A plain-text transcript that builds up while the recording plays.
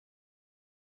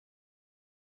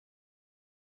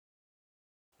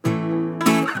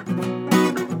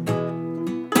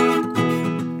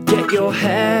Get your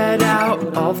head out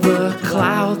of the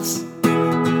clouds.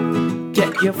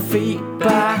 Get your feet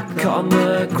back on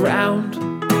the ground.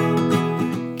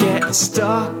 Get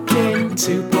stuck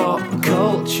into pop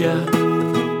culture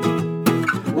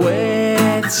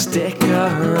with Stick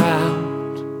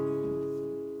Around.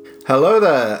 Hello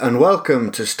there, and welcome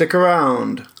to Stick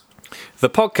Around, the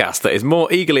podcast that is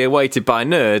more eagerly awaited by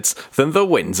nerds than the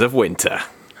winds of winter.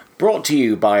 Brought to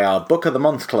you by our Book of the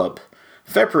Month Club.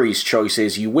 February's choice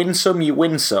is You Win Some, You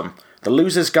Win Some. The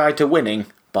Loser's Guide to Winning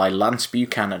by Lance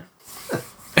Buchanan.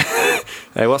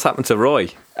 Hey, what's happened to Roy?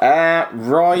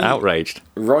 Roy... Outraged.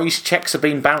 Roy's checks have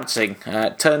been bouncing.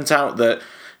 Turns out that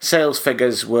sales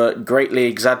figures were greatly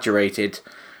exaggerated.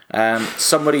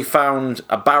 Somebody found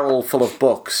a barrel full of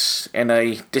books in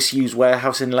a disused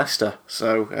warehouse in Leicester.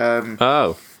 So,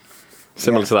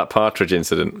 similar to that partridge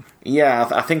incident. Yeah,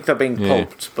 I think they're being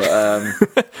pulped, but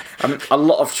a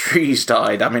lot of trees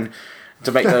died. I mean,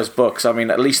 to make those books, I mean,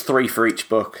 at least 3 for each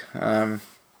book.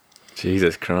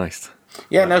 Jesus Christ.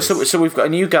 Yeah, no. So we've got a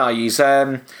new guy. He's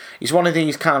one of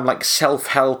these kind of like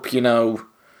self-help, you know,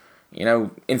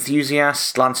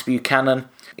 enthusiasts. Lance Buchanan.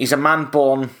 He's a man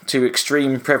born to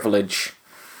extreme privilege,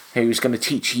 who's going to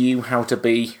teach you how to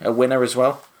be a winner as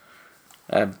well.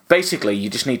 Basically, you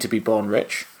just need to be born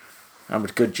rich and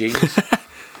with good genes.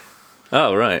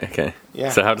 Oh right, okay. Yeah.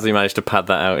 So how does he manage to pad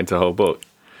that out into a whole book?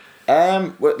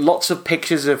 With lots of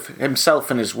pictures of himself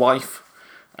and his wife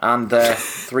and their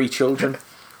 3 children.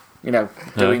 You know,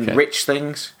 doing rich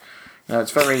things. You know,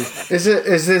 it's very. Is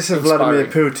this a Vladimir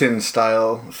Putin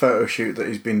style photo shoot that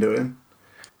he's been doing?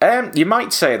 You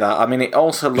might say that. I mean, it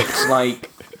also looks like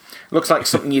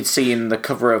something you'd see in the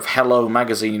cover of Hello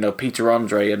magazine. You know, Peter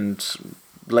Andre and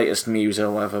latest news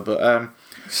or whatever. But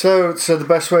so the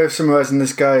best way of summarising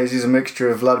this guy is he's a mixture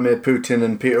of Vladimir Putin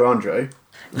and Peter Andre.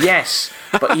 Yes,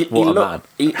 but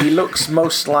he looks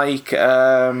most like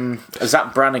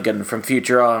Zach Brannigan from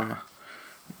Futurama.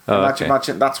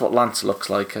 Imagine that's what Lance looks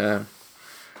like.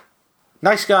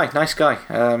 Nice guy.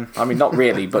 I mean, not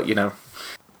really, but you know.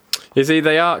 Is he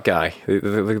the art guy?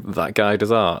 That guy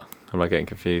does art? Am I getting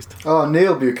confused? Oh,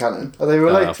 Neil Buchanan. Are they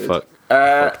related? Oh,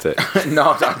 fucked it.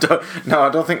 No, I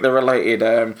don't think they're related.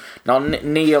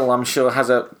 Neil, I'm sure, has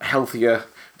a healthier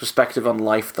perspective on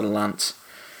life than Lance.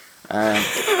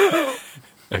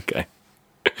 Okay.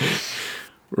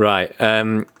 Right.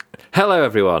 Hello,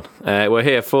 everyone. We're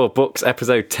here for Books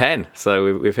episode 10.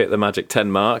 So we've hit the magic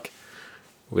 10 mark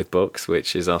with books,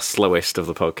 which is our slowest of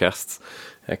the podcasts,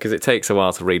 because it takes a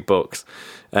while to read books.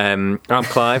 I'm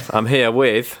Clive. I'm here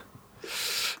with...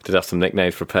 Did have some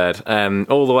nicknames prepared.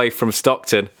 All the way from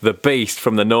Stockton, the beast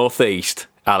from the northeast,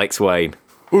 Alex Wayne.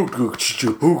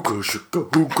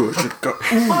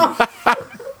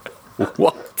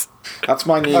 What? That's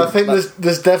my new... I think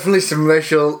there's definitely some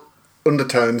racial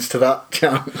undertones to that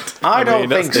chant. I don't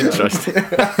think so. Interesting.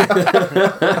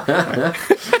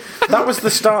 That was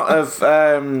the start of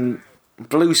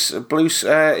Blue. Is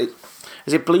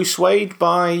it Blue Suede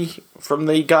from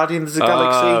the Guardians of the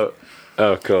Galaxy?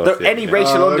 Oh, of course. Any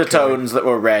racial undertones that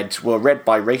were read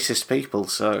by racist people.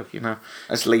 So you know,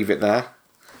 let's leave it there.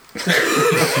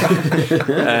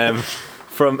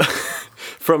 From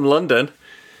London,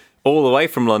 all the way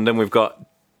from London, we've got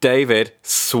David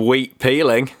Sweet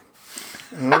Peeling.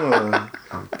 Oh,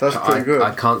 that's pretty good.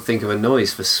 I can't think of a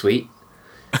noise for sweet.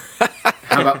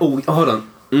 How about... Oh, hold on.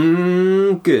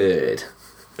 Good.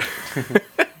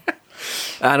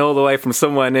 And all the way from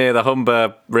somewhere near the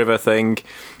Humber River thing,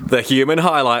 the human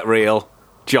highlight reel,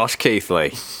 Josh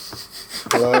Keithley.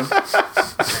 Hello.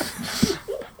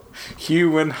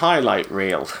 Human highlight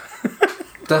reel.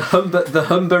 The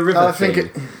Humber River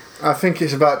thing. I think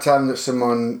it's about time that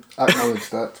someone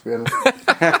acknowledged that, to be honest.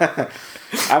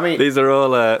 I mean, these are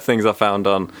all things I found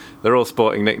they're all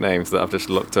sporting nicknames that I've just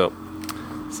looked up.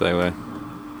 So,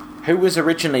 who was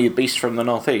originally a beast from the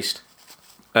northeast?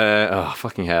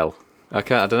 Fucking hell. I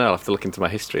don't know, I'll have to look into my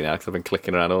history now because I've been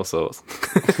clicking around all sorts.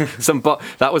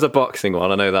 That was a boxing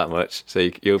one, I know that much, so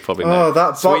you'll probably know. Oh,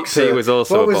 that Sweet boxer. Pea was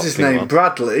also what a was boxing his name? one.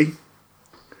 Bradley?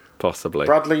 Possibly.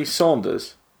 Bradley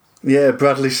Saunders? Yeah,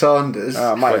 Bradley Saunders.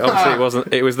 Obviously, it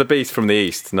wasn't. It was the beast from the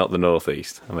east, not the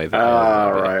northeast. I made that.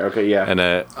 Right. Okay. Yeah. And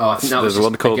I think that was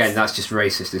one called... again. That's just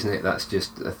racist, isn't it? That's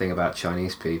just a thing about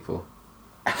Chinese people.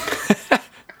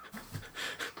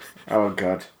 Oh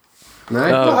God. No.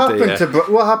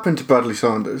 What happened to Bradley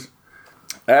Saunders?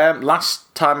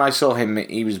 Last time I saw him,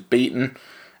 he was beaten.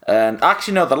 And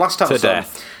actually, no. The last time to I saw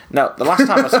death. him, no. The last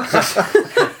time I saw.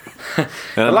 And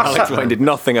Alex Wayne did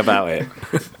nothing about it.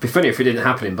 It'd be funny if it didn't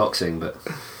happen in boxing, but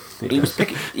he was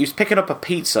picking up a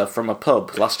pizza from a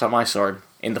pub last time I saw him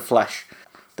in the flesh.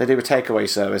 They do a takeaway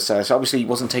service, so obviously he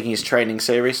wasn't taking his training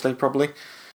seriously, probably.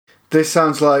 This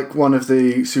sounds like one of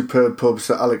the superb pubs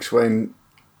that Alex Wayne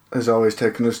has always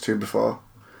taken us to before.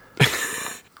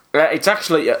 It's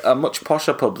actually a much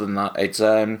posher pub than that. It's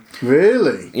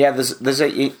really? Yeah, there's a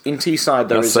in Teesside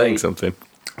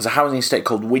there's a housing estate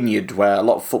called Wynyard where a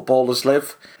lot of footballers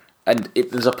live, and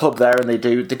there's a pub there, and they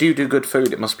do good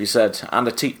food, it must be said, and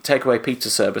a takeaway pizza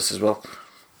service as well.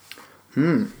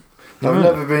 I've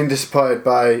never been disappointed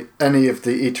by any of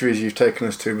the eateries you've taken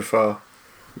us to before.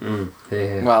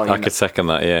 Yeah. Well, I could second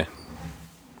that. Yeah,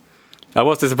 I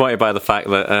was disappointed by the fact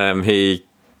that he,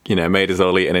 made us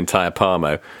all eat an entire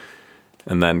Parmo,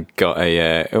 and then got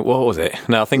a what was it?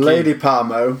 No, I think Lady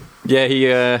Parmo. Yeah,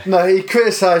 he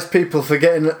criticised people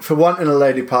for wanting a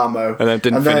Lady Parmo, and then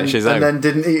didn't finish his own, and then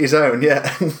didn't eat his own.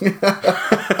 Yeah,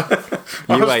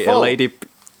 you ate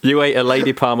a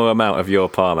Lady Parmo amount of your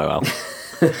Parmo, Al.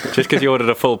 Just because you ordered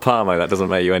a full Parmo, that doesn't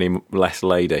make you any less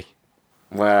lady.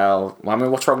 Well, I mean,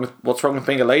 what's wrong with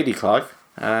being a lady, Clive?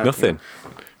 Nothing.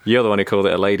 You're the one who called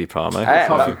it a Lady Parmo.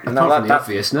 Apart from the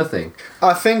obvious, nothing.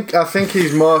 I think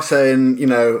he's more saying,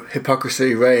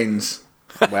 hypocrisy reigns.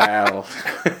 Well.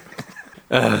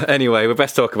 Anyway, we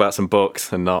best talk about some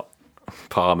books and not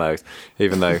Parmos.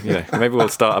 Even though, maybe we'll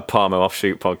start a Parmo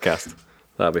offshoot podcast.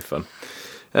 That'll be fun.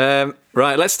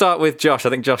 Right, let's start with Josh. I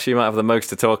think, Josh, you might have the most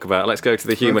to talk about. Let's go to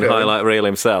the human highlight reel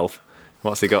himself.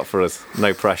 What's he got for us?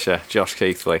 No pressure. Josh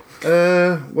Keithley.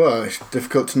 Well, it's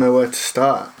difficult to know where to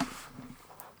start.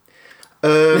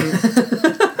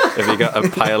 Have you got a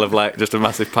pile of, just a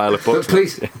massive pile of books?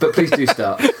 But please do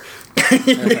start.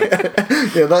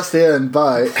 Yeah, that's the end.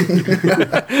 Bye.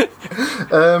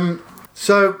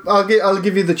 So I'll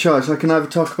give you the choice. I can either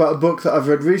talk about a book that I've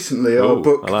read recently or a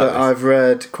book that I've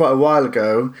read quite a while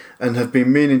ago and have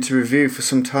been meaning to review for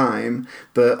some time,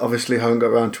 but obviously haven't got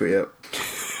around to it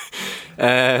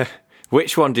yet.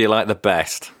 Which one do you like the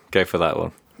best? Go for that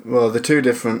one. Well, they're too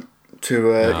different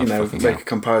to make a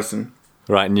comparison.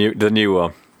 Right, the new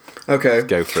one. Okay, let's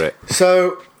go for it.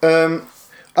 So,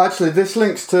 actually, this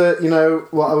links to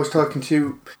what I was talking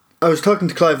to. I was talking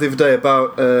to Clive the other day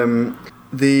about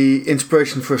the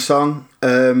inspiration for a song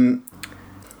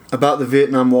about the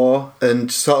Vietnam War, and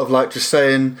sort of just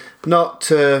saying not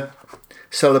to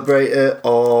celebrate it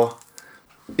or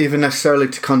even necessarily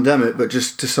to condemn it, but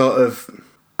just to sort of,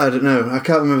 I don't know, I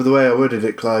can't remember the way I worded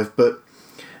it, Clive, but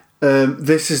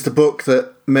this is the book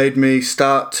that made me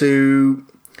start to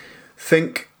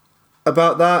think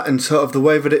about that and sort of the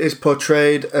way that it is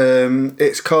portrayed.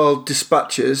 It's called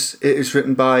Dispatches. It is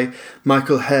written by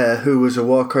Michael Hare, who was a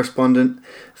war correspondent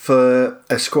for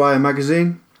Esquire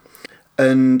magazine,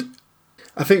 and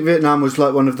I think Vietnam was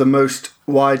one of the most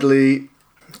widely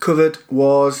covered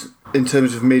wars in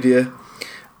terms of media,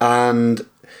 and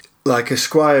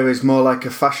Esquire is more like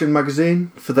a fashion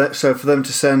magazine so for them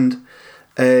to send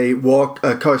a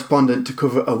correspondent to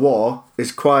cover a war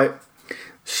is quite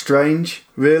strange,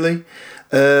 really.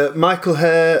 Michael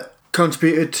Hare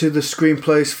contributed to the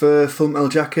screenplays for Full Metal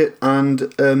Jacket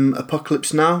and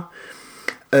Apocalypse Now,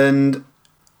 and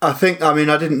I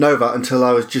didn't know that until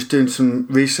I was just doing some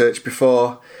research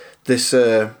before this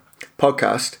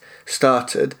podcast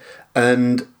started,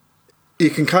 and you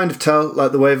can kind of tell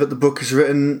the way that the book is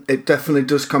written, it definitely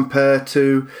does compare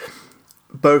to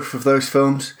both of those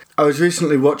films. I was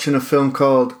recently watching a film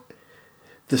called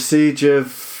The Siege of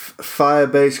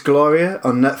Firebase Gloria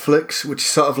on Netflix, which is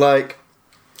sort of like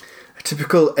a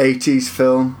typical 80s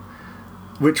film,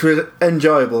 which was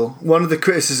enjoyable. One of the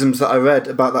criticisms that I read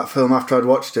about that film after I'd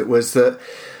watched it was that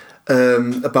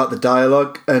about the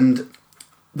dialogue, and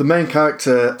the main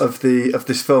character of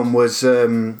this film was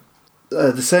the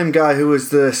same guy who was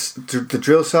the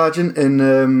drill sergeant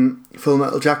in Full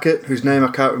Metal Jacket, whose name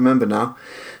I can't remember now.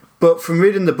 But from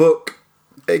reading the book,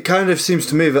 it kind of seems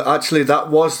to me that actually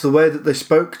that was the way that they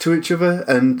spoke to each other,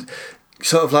 and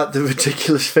sort of the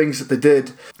ridiculous things that they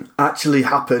did actually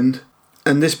happened.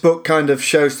 And this book kind of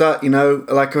shows that,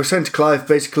 like I was saying to Clive,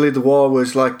 basically the war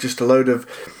was just a load of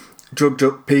drugged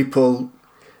up people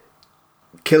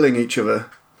killing each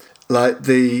other.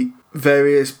 The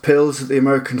various pills that the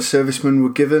American servicemen were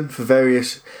given for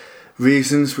various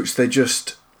reasons, which they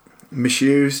just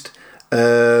misused.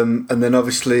 And then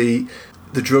obviously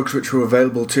the drugs which were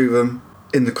available to them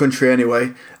in the country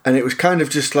anyway. And it was kind of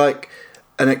just like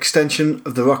an extension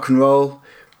of the rock and roll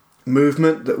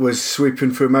movement that was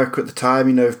sweeping through America at the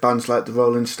time, with bands like the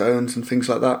Rolling Stones and things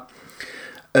like that.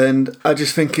 And I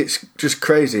just think it's just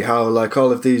crazy how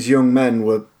all of these young men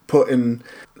were put in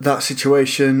that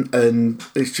situation, and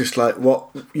it's just I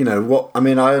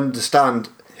understand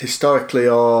historically,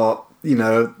 or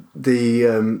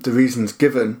the reasons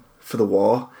given for the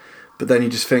war, but then you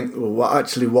just think, well, what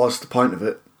actually was the point of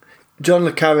it? John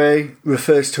le Carré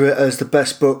refers to it as the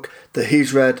best book that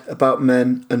he's read about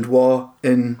men and war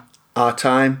in our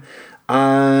time,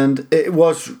 and it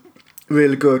was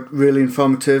really good, really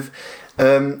informative.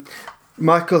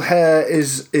 Michael Hare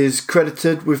is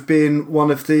credited with being one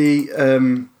of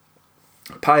the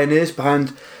pioneers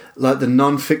behind like the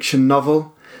non-fiction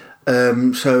novel.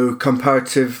 So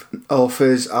comparative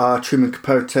authors are Truman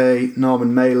Capote,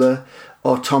 Norman Mailer,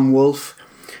 or Tom Wolfe.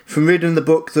 From reading the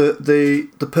book,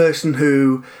 the person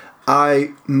who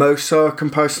I most saw a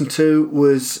comparison to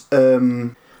was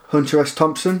Hunter S.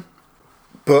 Thompson.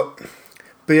 But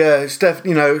yeah, it's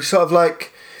definitely, sort of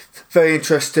like very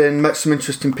interesting. Met some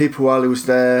interesting people while he was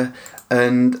there,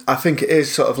 and I think it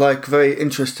is sort of like very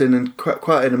interesting and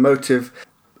quite an emotive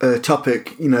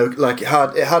topic. Like it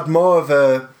had more of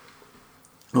a,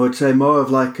 I would say, more of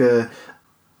like a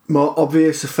more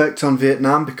obvious effect on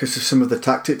Vietnam because of some of the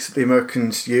tactics that the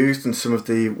Americans used and some of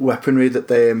the weaponry that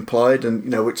they employed, and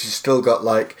which has still got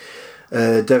like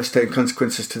devastating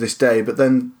consequences to this day. But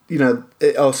then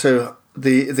it also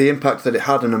the impact that it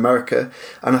had in America,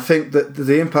 and I think that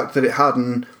the impact that it had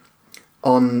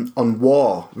on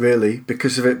war, really,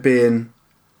 because of it being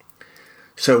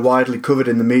so widely covered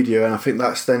in the media, and I think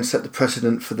that's then set the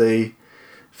precedent for the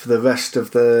rest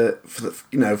of for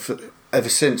ever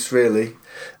since, really.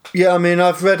 Yeah, I mean,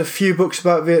 I've read a few books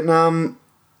about Vietnam,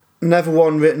 never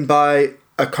one written by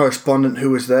a correspondent who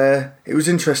was there. It was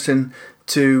interesting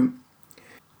to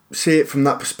see it from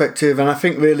that perspective, and I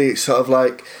think really it's sort of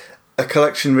like a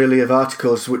collection really of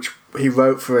articles which he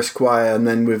wrote for Esquire, and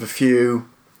then with a few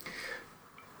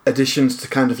additions to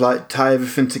kind of like tie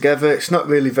everything together. It's not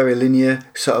really very linear,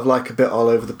 sort of like a bit all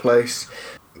over the place,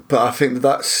 but I think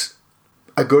that's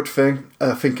a good thing.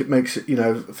 I think it makes it,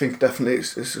 I think definitely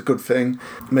it's a good thing.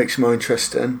 It makes it more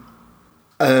interesting.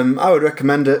 I would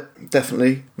recommend it,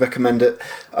 definitely recommend it.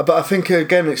 But I think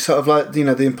again, it's sort of like, the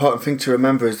important thing to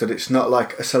remember is that it's not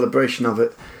like a celebration of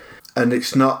it, and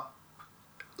it's not,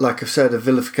 like I've said, a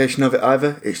vilification of it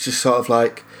either. It's just sort of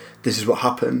like, this is what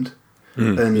happened.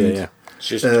 And yeah. It's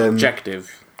just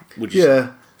objective, would you say?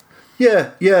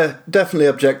 Yeah, definitely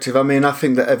objective. I mean, I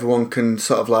think that everyone can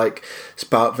sort of like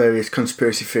spout various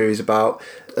conspiracy theories about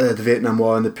the Vietnam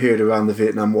War and the period around the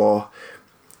Vietnam War.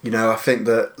 I think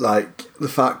that like the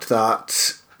fact that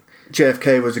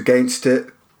JFK was against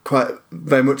it, quite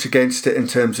very much against it in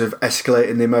terms of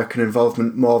escalating the American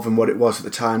involvement more than what it was at the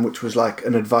time, which was like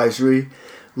an advisory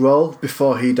role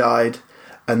before he died.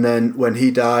 And then when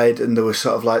he died, and there was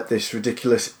sort of like this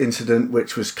ridiculous incident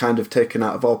which was kind of taken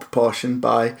out of all proportion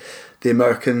by the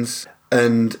Americans,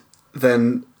 and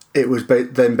then it was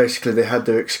then basically they had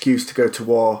their excuse to go to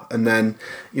war. And then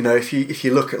if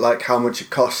you look at like how much it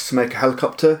costs to make a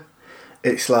helicopter,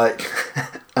 it's like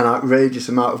an outrageous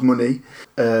amount of money.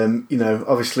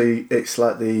 Obviously it's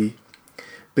like the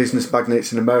business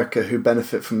magnates in America who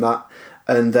benefit from that,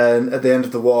 and then at the end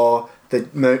of the war they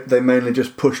mainly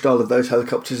just pushed all of those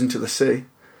helicopters into the sea.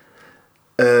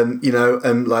 And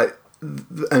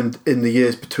in the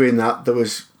years between that there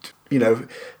was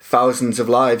thousands of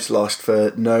lives lost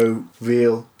for no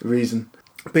real reason.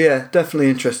 But yeah, definitely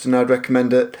interesting. I'd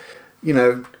recommend it.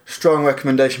 Strong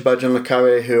recommendation by John le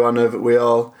Carré, who I know that we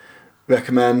all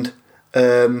recommend.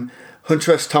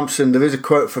 Hunter S. Thompson, there is a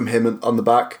quote from him on the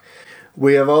back.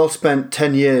 "We have all spent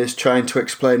 10 years trying to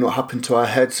explain what happened to our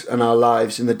heads and our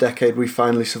lives in the decade we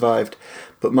finally survived,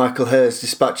 but Michael Hare's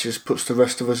dispatches puts the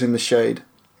rest of us in the shade."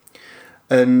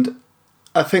 And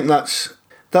I think that's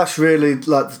really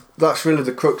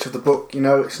the crux of the book.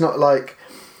 It's not like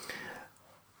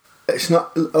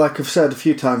I've said a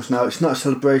few times now, it's not a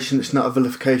celebration, it's not a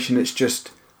vilification, it's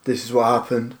just, this is what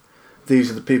happened, these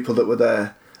are the people that were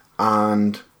there,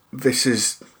 and this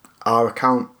is our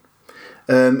account.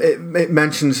 It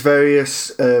mentions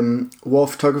various war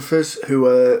photographers who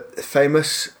were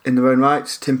famous in their own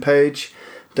rights: Tim Page,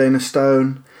 Dana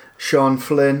Stone, Sean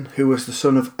Flynn, who was the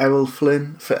son of Errol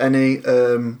Flynn, for any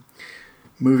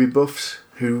movie buffs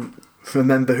who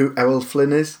remember who Errol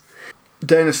Flynn is.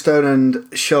 Dana Stone and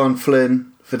Sean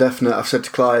Flynn, for definite, I've said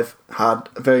to Clive, had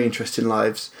very interesting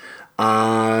lives,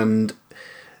 and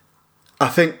I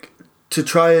think to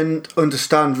try and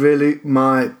understand really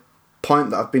my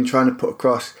point that I've been trying to put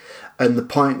across, and the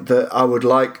point that I would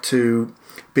like to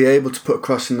be able to put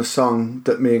across in the song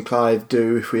that me and Clive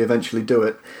do if we eventually do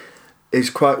it, is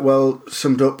quite well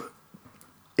summed up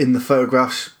in the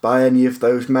photographs by any of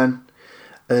those men.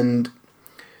 And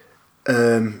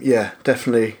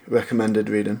definitely recommended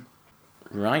reading.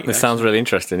 Right. This sounds really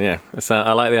interesting, yeah.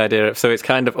 I like the idea of, so it's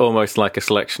kind of almost like a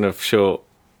selection of short,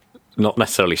 not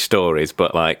necessarily stories,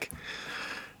 but like,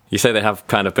 You say they have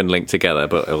kind of been linked together,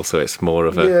 but also it's more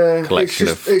of a collection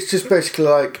of... It's just basically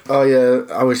like,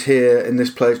 I was here in this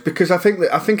place, because I think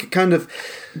it kind of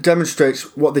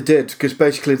demonstrates what they did, because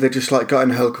basically they just like got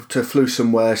in a helicopter, flew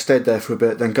somewhere, stayed there for a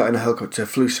bit, then got in a helicopter,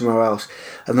 flew somewhere else,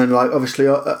 and then like obviously,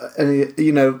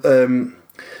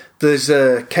 there's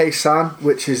Khe Sanh,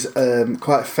 which is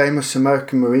quite a famous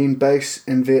American Marine base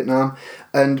in Vietnam,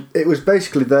 and it was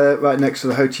basically there right next to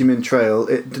the Ho Chi Minh Trail.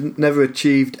 It never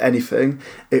achieved anything.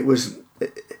 It was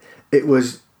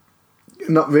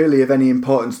not really of any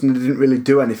importance, and they didn't really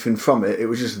do anything from it. It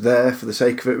was just there for the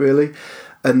sake of it, really.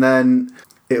 And then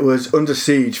it was under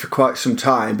siege for quite some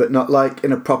time, but not like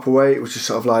in a proper way. It was just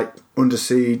sort of like under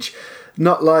siege,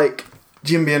 not like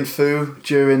Dien Bien Phu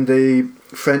during the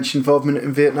French involvement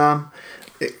in Vietnam.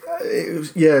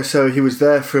 It was, so he was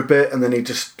there for a bit, and then he'd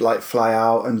just like fly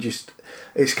out, and just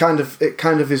it kind of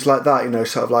is like that,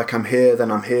 sort of like I'm here,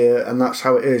 then I'm here, and that's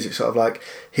how it is. It's sort of like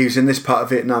he was in this part of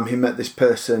Vietnam, he met this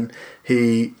person,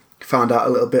 he found out a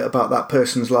little bit about that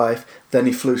person's life, then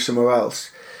he flew somewhere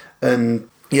else, and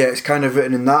it's kind of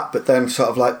written in that, but then sort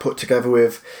of like put together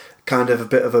with kind of a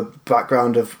bit of a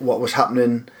background of what was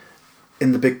happening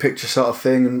in the big picture sort of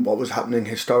thing, and what was happening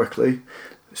historically.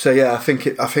 So I think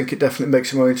it definitely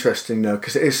makes it more interesting,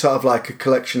 because it is sort of like a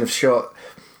collection of short,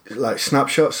 like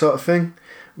snapshots sort of thing,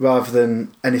 rather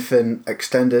than anything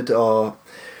extended. Or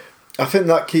I think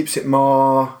that keeps it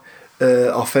more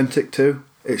authentic too.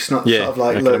 It's not sort of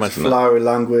like loads of flowery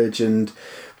language and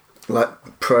like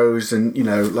prose, and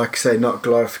like I say, not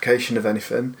glorification of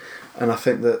anything. And I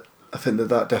think that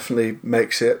definitely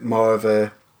makes it more of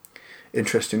a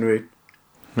interesting read.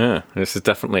 Yeah, this is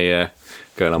definitely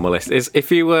going on my list.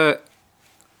 If you were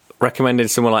recommending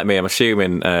someone like me, I'm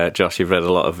assuming, Josh, you've read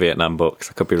a lot of Vietnam books.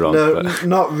 I could be wrong. No, but...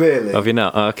 not really. Have you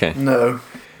not? Oh, okay. No.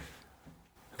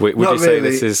 Would you say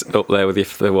this is up there with your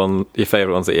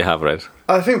favourite ones that you have read?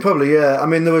 I think probably, yeah. I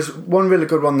mean, there was one really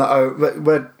good one that I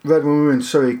read when we were in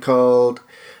Surrey called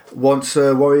Once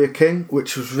a Warrior King,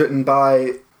 which was written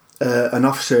by an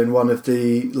officer in one of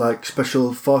the like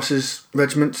special forces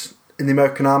regiments in the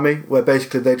American Army, where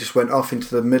basically they just went off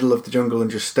into the middle of the jungle and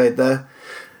just stayed there.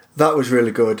 That was really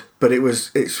good, but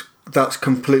that's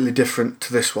completely different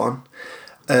to this one.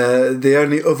 The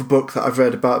only other book that I've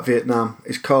read about Vietnam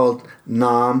is called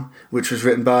Nam, which was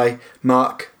written by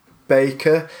Mark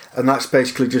Baker, and that's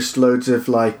basically just loads of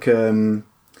like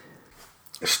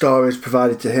stories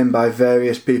provided to him by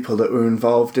various people that were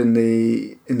involved in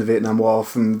the Vietnam War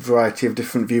from a variety of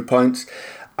different viewpoints.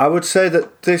 I would say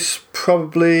that this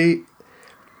probably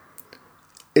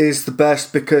is the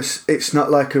best because it's not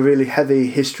like a really heavy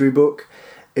history book.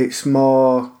 It's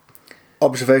more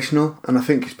observational, and I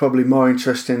think it's probably more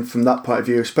interesting from that point of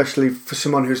view, especially for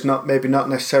someone who's not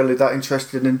necessarily that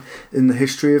interested in the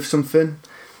history of something.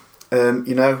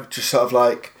 Just sort of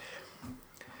like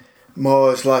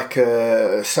more as like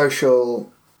a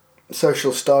social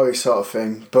story sort of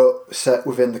thing, but set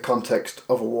within the context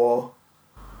of a war.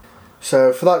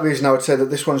 So for that reason, I would say that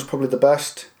this one's probably the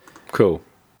best. Cool.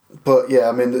 But yeah,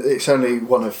 I mean, it's only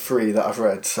one of 3 that I've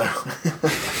read, so...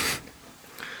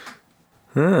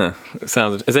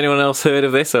 Has anyone else heard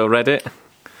of this or read it?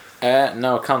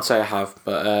 No, I can't say I have,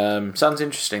 but sounds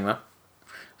interesting though.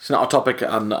 It's not a topic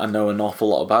I know an awful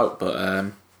lot about,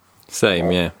 but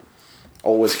same, yeah.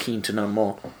 Always keen to know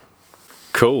more.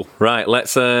 Cool. Right,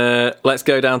 let's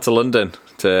go down to London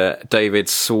to David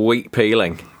Sweet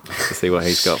Peeling to see what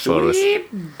he's got for us.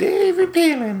 Sweet David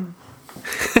Peeling.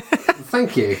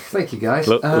 Thank you guys.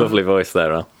 Lovely voice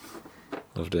there, Al.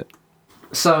 Loved it.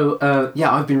 So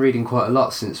I've been reading quite a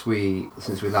lot since we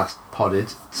last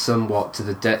podded, somewhat to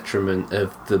the detriment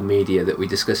of the media that we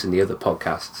discuss in the other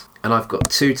podcasts. And I've got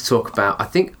 2 to talk about. I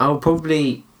think I'll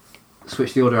probably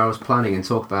switch the order I was planning and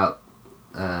talk about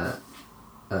a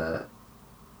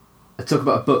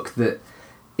book that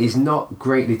is not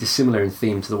greatly dissimilar in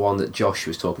theme to the one that Josh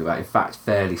was talking about. In fact,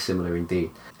 fairly similar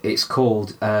indeed. It's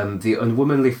called The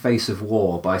Unwomanly Face of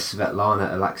War by Svetlana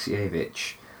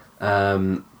Alexievich.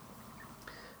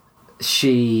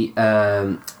 She's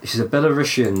a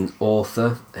Belarusian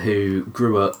author who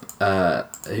grew up,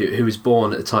 who was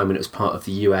born at the time when it was part of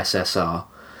the USSR,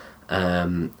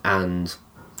 and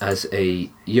as a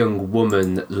young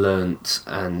woman learnt,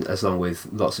 and as long with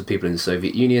lots of people in the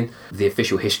Soviet Union, the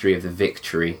official history of the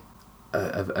victory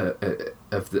of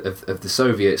the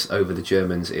Soviets over the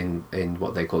Germans in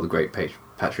what they call the Great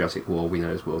Patriotic War, we know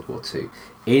as World War II.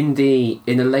 In the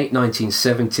late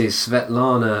 1970s,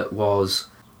 Svetlana was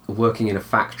working in a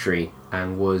factory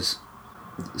and was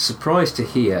surprised to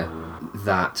hear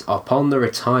that upon the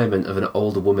retirement of an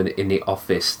older woman in the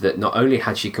office, that not only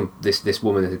had she this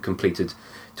woman had completed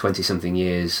 20-something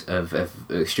years of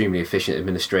extremely efficient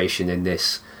administration in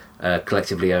this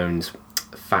collectively owned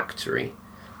factory,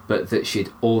 but that she'd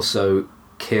also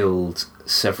killed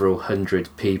several hundred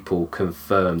people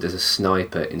confirmed as a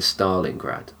sniper in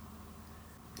Stalingrad.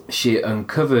 She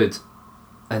uncovered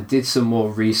and did some more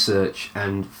research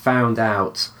and found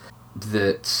out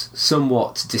that,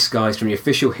 somewhat disguised from the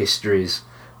official histories,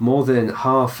 more than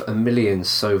 500,000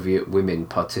 Soviet women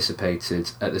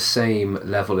participated at the same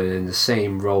level and in the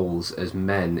same roles as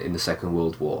men in the Second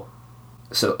World War.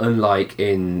 So unlike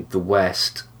in the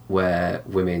West, where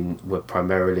women were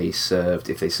primarily served,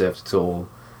 if they served at all,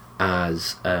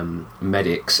 as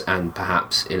medics and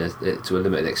perhaps to a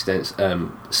limited extent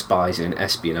spies and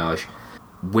espionage,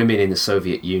 women in the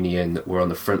Soviet Union were on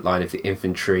the front line of the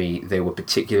infantry. They were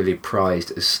particularly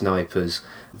prized as snipers.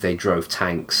 They drove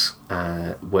tanks,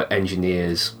 were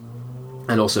engineers,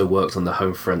 and also worked on the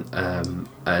home front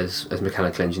as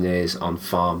mechanical engineers on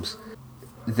farms.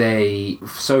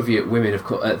 Soviet women, of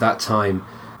course, at that time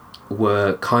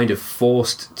were kind of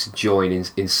forced to join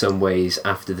in some ways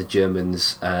after the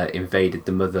Germans invaded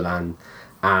the motherland,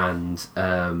 and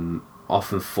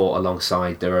often fought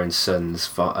alongside their own sons,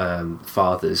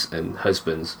 fathers and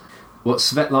husbands. What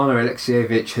Svetlana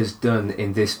Alexievich has done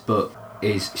in this book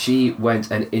is she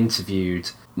went and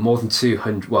interviewed more than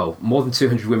 200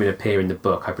 women appear in the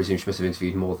book. I presume she must have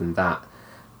interviewed more than that.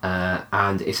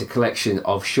 And it's a collection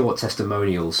of short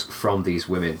testimonials from these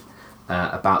women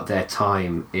about their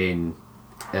time in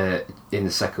the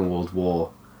Second World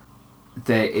War.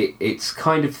 It's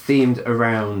kind of themed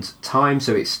around time,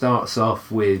 so it starts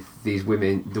off with the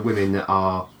women that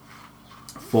are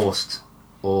forced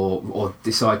or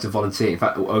decide to volunteer, in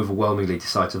fact overwhelmingly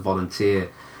decide to volunteer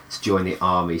to join the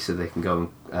army so they can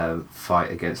go and fight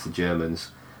against the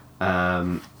Germans,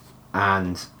 and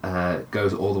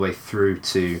goes all the way through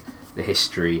to the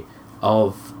history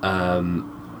of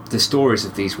the stories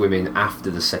of these women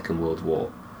after the Second World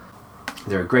War.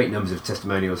 There are great numbers of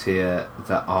testimonials here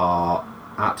that are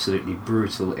absolutely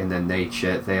brutal in their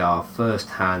nature. They are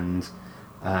first-hand,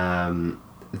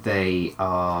 they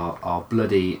are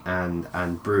bloody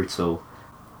and brutal,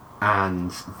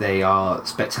 and they are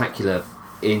spectacular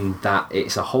in that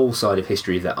it's a whole side of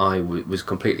history that I was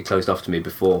completely closed off to me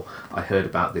before I heard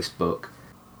about this book.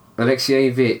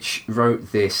 Alexievich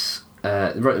wrote the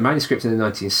manuscript in the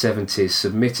 1970s,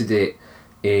 submitted it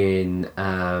in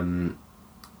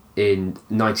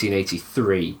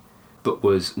 1983, but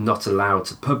was not allowed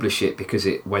to publish it because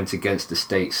it went against the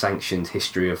state-sanctioned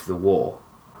history of the war.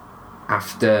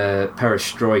 After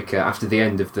Perestroika, after the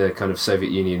end of the kind of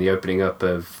Soviet Union, the opening up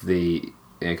of the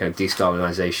kind of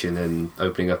de-Stalinisation and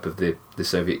opening up of the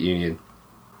Soviet Union,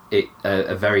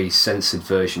 a very censored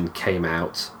version came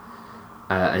out,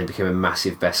 and it became a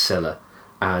massive bestseller.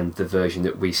 And the version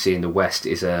that we see in the West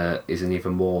is an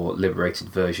even more liberated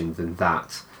version than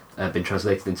that. Been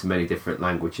translated into many different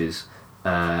languages.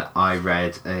 I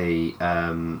read a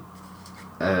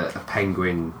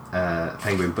Penguin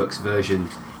Books version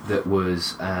that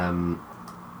was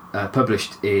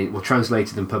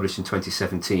translated and published in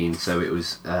 2017. So it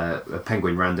was a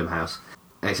Penguin Random House.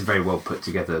 And it's a very well put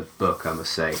together book, I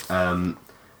must say.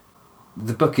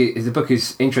 The book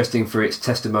is interesting for its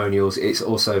testimonials. It's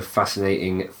also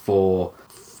fascinating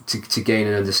to gain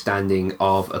an understanding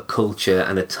of a culture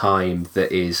and a time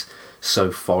that is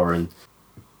so foreign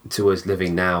to us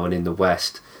living now and in the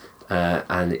West.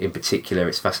 And in particular,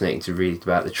 it's fascinating to read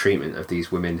about the treatment of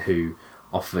these women who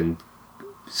often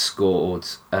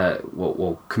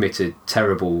committed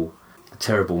terrible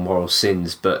moral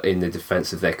sins, but in the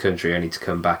defence of their country only to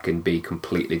come back and be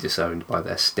completely disowned by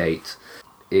their state.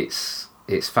 It's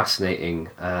fascinating.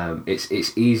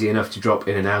 It's easy enough to drop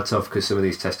in and out of because some of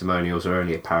these testimonials are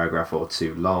only a paragraph or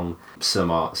two long. Some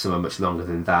are much longer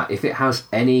than that. If it has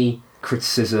any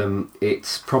criticism,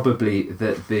 it's probably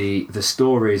that the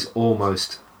stories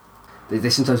almost they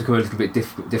sometimes become a little bit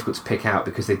difficult to pick out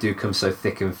because they do come so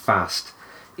thick and fast.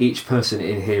 Each person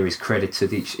in here is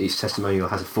credited. Each testimonial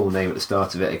has a full name at the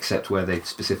start of it, except where they've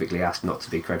specifically asked not to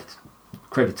be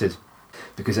credited.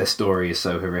 Because their story is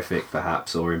so horrific,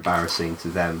 perhaps, or embarrassing to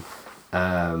them,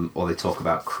 or they talk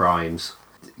about crimes.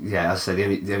 Yeah, as I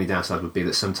say, the only downside would be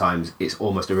that sometimes it's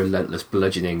almost a relentless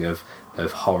bludgeoning of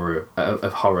horror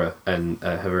and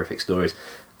horrific stories.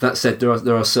 That said, there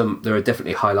are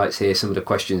definitely highlights here. Some of the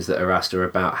questions that are asked are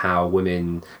about how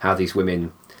these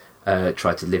women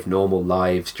tried to live normal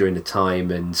lives during the time,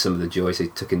 and some of the joys they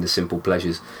took in the simple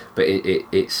pleasures. But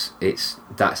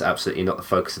that's absolutely not the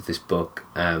focus of this book.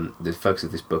 The focus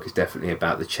of this book is definitely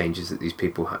about the changes that these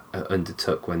people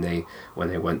undertook when they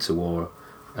went to war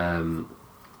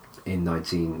in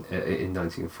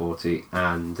 1940.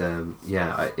 And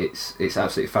it's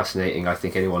absolutely fascinating. I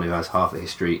think anyone who has half a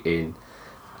history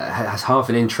has half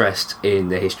an interest in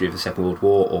the history of the Second World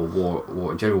War or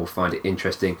war in general will find it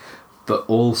interesting, but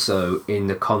also in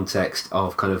the context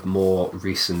of kind of more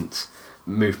recent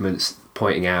movements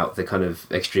pointing out the kind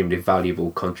of extremely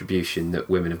valuable contribution that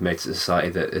women have made to society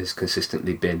that has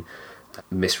consistently been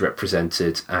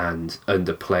misrepresented and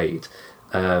underplayed.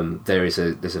 There's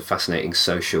a fascinating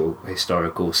social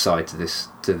historical side to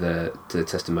the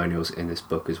testimonials in this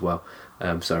book as well.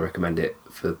 So I recommend it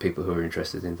for the people who are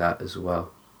interested in that as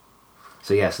well.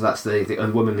 So that's the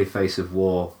Unwomanly Face of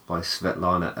War by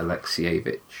Svetlana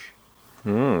Alexievich.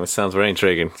 It sounds very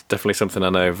intriguing. It's definitely something I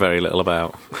know very little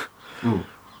about.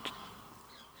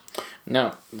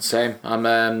 No, same.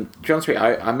 To be honest with you,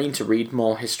 I mean to read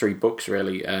more history books,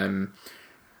 really.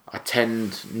 I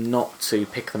tend not to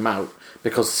pick them out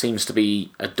because there seems to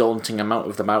be a daunting amount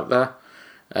of them out there.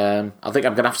 I think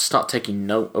I'm going to have to start taking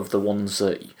note of the ones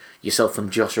that yourself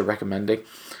and Josh are recommending.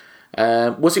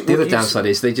 The other downside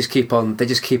is they just keep on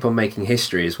making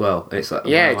history as well. It's like,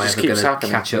 it just keeps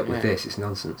happening. Catch up with this? It's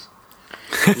nonsense.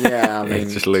 Yeah, I mean,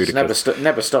 it's just ludicrous. It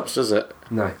never stops, does it?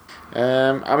 No.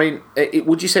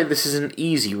 Would you say this is an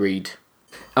easy read?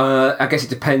 I guess it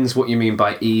depends what you mean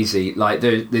by easy. Like,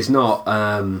 there's not.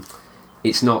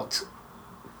 It's not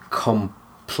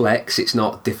complex. It's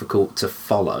not difficult to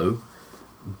follow,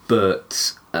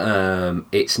 but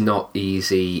it's not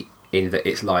easy in that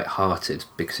it's light-hearted,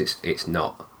 because it's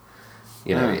not.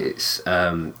 It's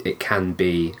it can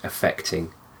be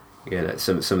affecting.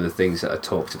 Some of the things that are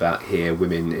talked about here,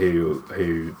 women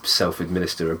who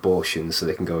self-administer abortions so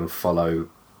they can go and follow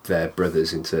their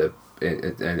brothers into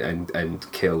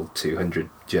and kill 200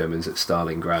 Germans at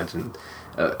Stalingrad and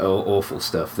awful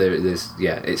stuff.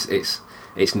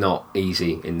 It's not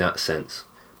easy in that sense,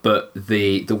 but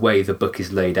the way the book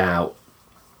is laid out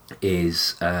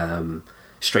is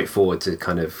straightforward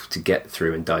to get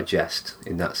through and digest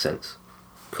in that sense.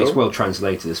 Cool. It's well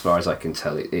translated as far as I can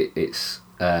tell.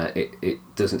 It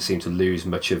doesn't seem to lose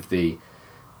much of the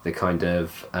kind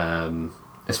of,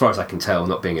 as far as I can tell,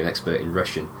 not being an expert in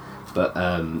Russian, but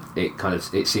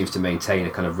it seems to maintain a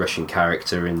kind of Russian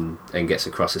character and gets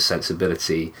across a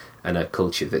sensibility and a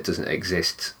culture that doesn't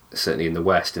exist certainly in the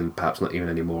West, and perhaps not even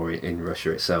anymore in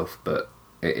Russia itself. But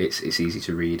it's easy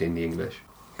to read in the English.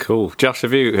 Cool. Josh,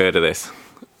 have you heard of this?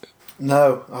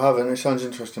 No, I haven't. It sounds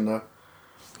interesting though.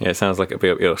 Yeah, it sounds like it'll be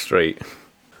up your street.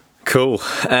 Cool.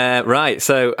 Right,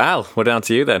 so Al, we're down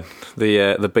to you then.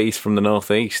 The beast from the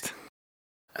northeast.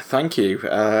 Thank you.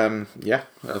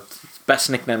 Best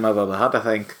nickname I've ever had, I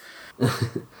think.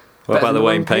 What about the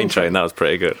Wayne Payne Train? That was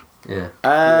pretty good. Yeah.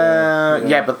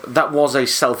 But that was a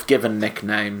self-given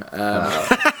nickname.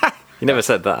 You never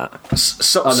said that.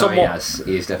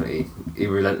 He is definitely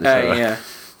relentless. Yeah.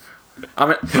 I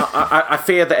mean, I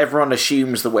fear that everyone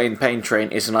assumes the Wayne Payne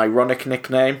Train is an ironic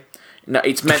nickname. No,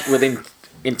 it's meant with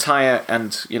entire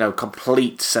and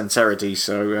complete sincerity.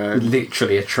 So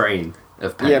literally a train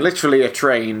of pain. Yeah, literally a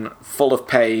train full of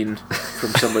pain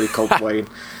from somebody called Wayne.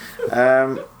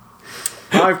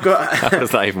 I've got. How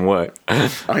does that even work?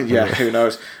 Who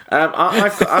knows?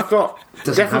 I've got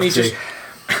definitely just.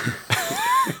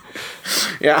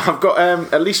 I've got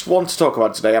at least one to talk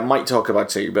about today. I might talk about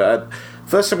two, but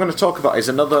first I'm going to talk about is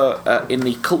another in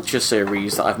the Culture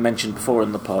series that I've mentioned before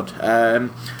in the pod.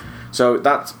 So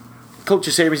that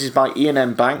Culture series is by Ian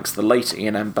M. Banks, the late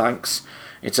Ian M. Banks.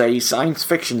 It's a science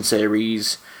fiction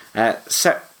series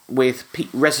set with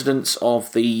residents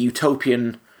of the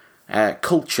utopian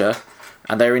culture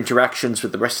and their interactions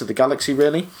with the rest of the galaxy,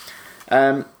 really.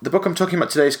 The book I'm talking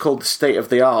about today is called The State of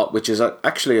the Art, which is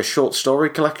actually a short story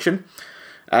collection.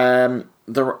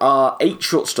 There are 8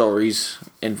 short stories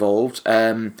involved,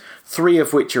 3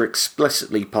 of which are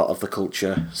explicitly part of the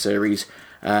Culture series,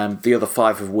 the other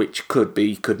 5 of which could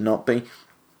be, could not be.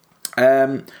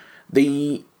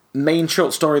 The main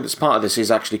short story that's part of this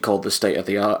is actually called The State of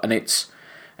the Art, and it's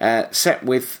set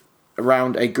with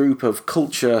around a group of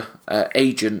culture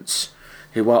agents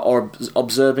who are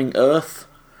observing Earth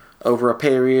over a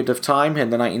period of time in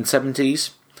the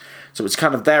 1970s. So it's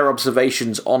kind of their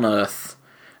observations on Earth,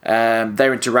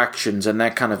 their interactions and their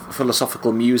kind of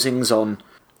philosophical musings on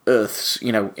Earth's,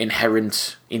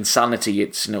 inherent insanity,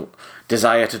 its,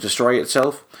 desire to destroy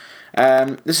itself.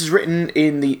 This is written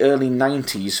in the early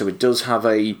 90s, so it does have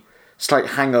a slight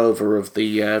hangover of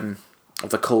the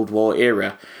the Cold War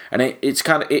era, and it's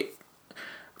kind of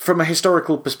from a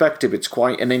historical perspective, it's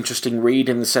quite an interesting read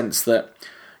in the sense that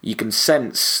you can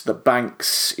sense that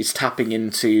Banks is tapping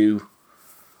into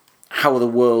how the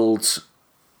world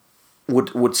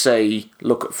would say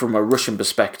look from a Russian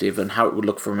perspective and how it would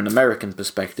look from an American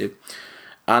perspective,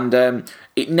 and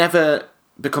it never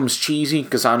becomes cheesy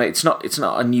because I know it's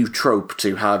not a new trope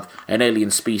to have an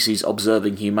alien species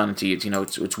observing humanity.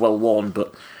 It's well worn,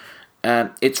 but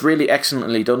it's really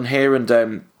excellently done here. And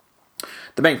the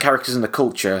main characters in the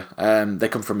culture, they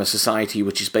come from a society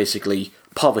which is basically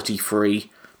poverty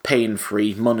free, pain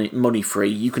free, money free.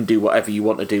 You can do whatever you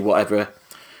want to do, whatever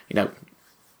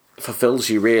fulfills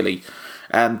you really.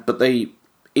 But they,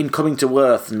 in coming to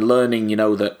Earth and learning,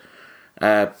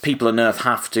 that people on Earth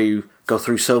have to go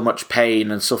through so much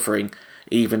pain and suffering,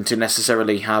 even to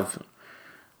necessarily have,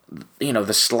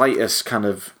 the slightest kind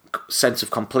of sense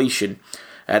of completion.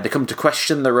 They come to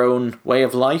question their own way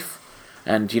of life,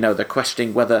 and they're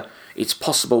questioning whether it's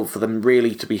possible for them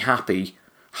really to be happy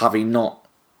having not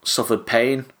suffered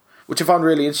pain, which I found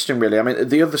really interesting. Really, I mean,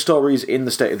 the other stories in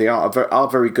the State of the Art are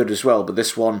very good as well, but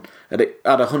this one at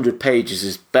 100 pages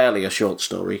is barely a short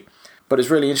story. But it's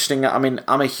really interesting. I mean,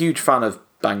 I'm a huge fan of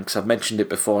Banks. I've mentioned it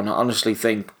before, and I honestly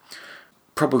think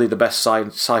probably the best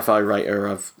sci-fi writer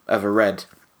I've ever read.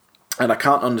 And I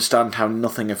can't understand how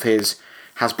nothing of his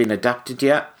has been adapted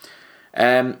yet.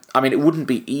 I mean, it wouldn't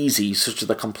be easy, such as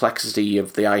the complexity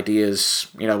of the ideas,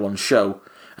 on show,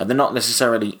 and they're not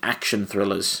necessarily action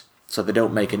thrillers, so they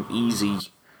don't make an easy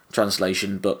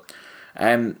translation. But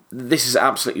this is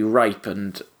absolutely ripe,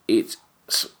 and it's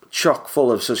chock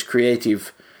full of such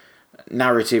creative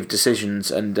narrative decisions,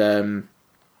 and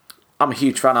I'm a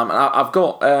huge fan. I've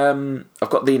got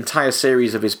the entire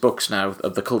series of his books now,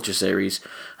 of the Culture series,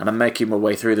 and I'm making my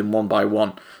way through them one by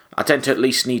one. I tend to at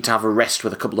least need to have a rest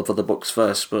with a couple of other books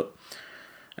first, but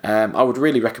I would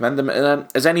really recommend them.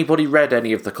 Has anybody read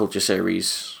any of the Culture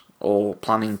series, or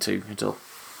planning to at all?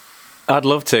 I'd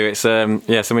love to. It's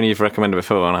something you've recommended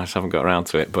before, and I just haven't got around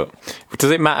to it. But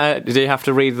does it matter? Do you have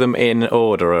to read them in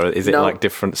order, or is it like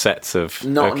different sets of?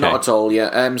 Not at all.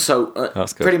 Yeah.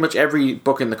 Pretty much every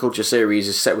book in the Culture series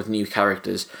is set with new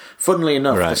characters. Funnily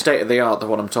enough, the State of the Art, the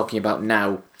one I'm talking about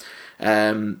now,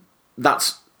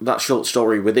 that short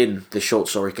story within the short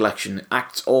story collection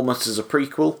acts almost as a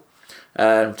prequel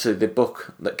to the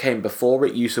book that came before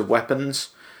it, Use of Weapons.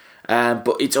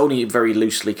 But it's only very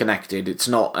loosely connected. It's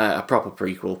not a proper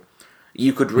prequel.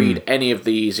 You could read any of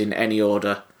these in any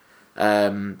order.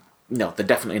 No, they're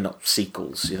definitely not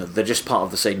sequels. They're just part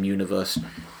of the same universe.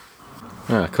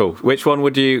 Ah, cool. Which one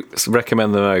would you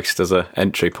recommend the most as an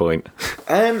entry point?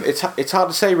 It's hard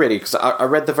to say really, because I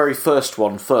read the very first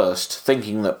one first,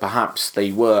 thinking that perhaps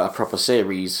they were a proper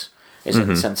series, in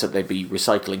the sense that they'd be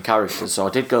recycling characters. So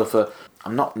I did go for.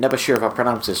 I'm never sure if I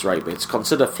pronounce this right, but it's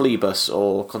Consider Phlebas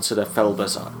or Consider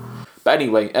Phelbus. But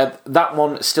anyway, that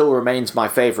one still remains my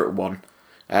favourite one.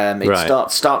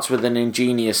 It starts with an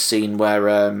ingenious scene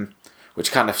where,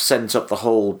 which kind of sends up the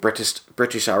whole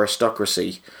British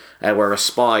aristocracy, where a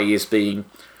spy is being,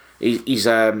 he's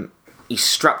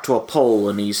strapped to a pole,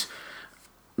 and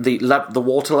the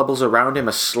water levels around him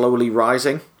are slowly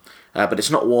rising. But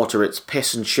it's not water, it's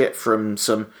piss and shit from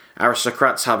some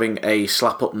aristocrats having a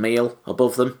slap-up meal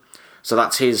above them. So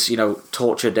that's his,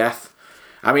 torture death.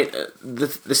 I mean, the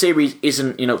series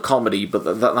isn't, comedy, but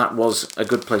that was a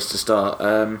good place to start.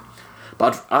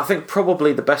 But I think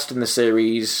probably the best in the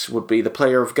series would be The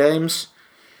Player of Games,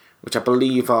 which I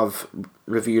believe I've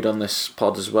reviewed on this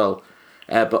pod as well.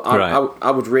 But I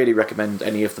would really recommend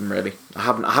any of them, really. I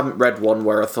haven't read one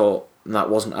where I thought that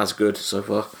wasn't as good so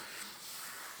far.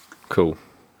 Cool.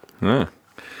 Yeah.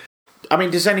 I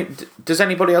mean, does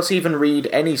anybody else even read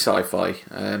any sci-fi?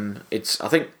 I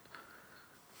think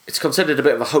it's considered a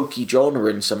bit of a hokey genre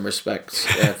in some respects,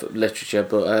 for literature.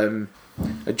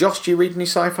 But Josh, do you read any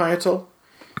sci-fi at all?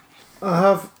 I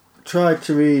have tried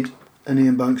to read an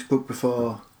Ian Banks book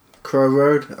before, Crow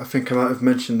Road. I think I might have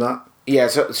mentioned that. Yeah,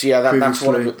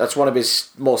 that's one of his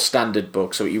more standard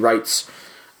books. So he writes.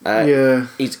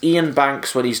 He's Ian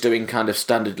Banks when he's doing kind of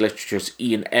standard literature. It's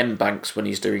Ian M. Banks when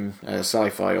he's doing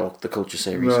sci-fi or the Culture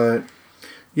series. Right.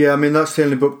 Yeah, I mean, that's the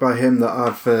only book by him that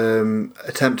I've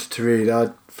attempted to read. I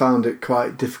found it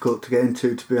quite difficult to get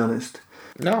into, to be honest.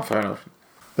 No, fair enough.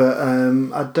 But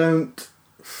I don't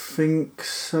think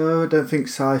so. I don't think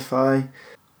sci-fi.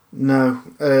 No.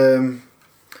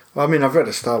 Well, I mean, I've read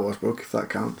a Star Wars book, if that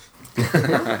counts.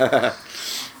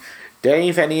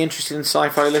 Dave, any interest in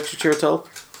sci-fi literature at all?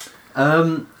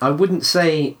 I wouldn't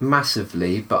say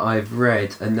massively, but I've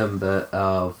read a number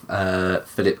of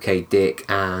Philip K. Dick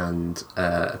and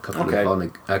a couple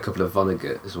of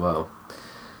Vonnegut as well.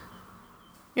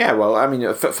 Yeah, well, I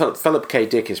mean, Philip K.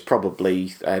 Dick is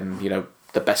probably the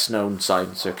best known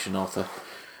science fiction author.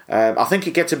 I think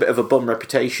it gets a bit of a bum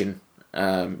reputation,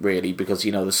 really, because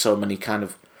there's so many kind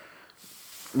of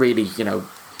really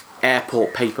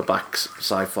airport paperbacks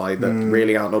sci-fi that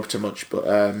really aren't up to much.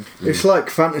 But it's like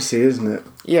fantasy, isn't it?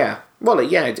 Yeah. Well,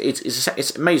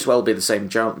 it may as well be the same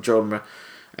genre.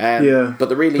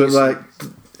 But like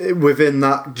within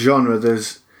that genre,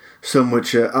 there's some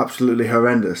which are absolutely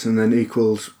horrendous, and then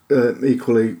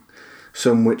equally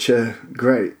some which are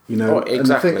great. Oh,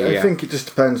 exactly. And I think it just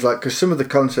depends, like, because some of the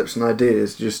concepts and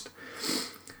ideas are just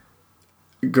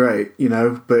great,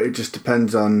 but it just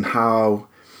depends on how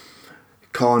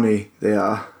corny they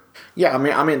are. Yeah,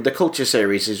 I mean, the Culture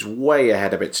series is way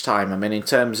ahead of its time. I mean, in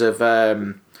terms of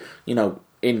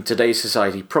in today's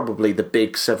society, probably the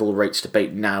big civil rights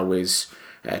debate now is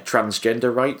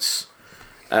transgender rights.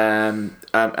 I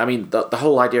mean, the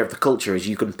whole idea of the Culture is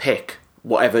you can pick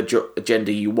whatever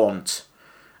gender you want,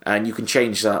 and you can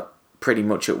change that pretty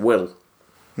much at will.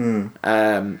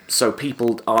 So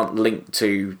people aren't linked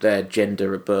to their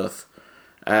gender at birth.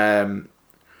 And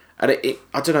I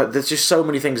don't know, there's just so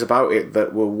many things about it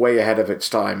that were way ahead of its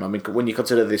time. I mean, when you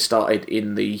consider this started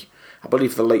in I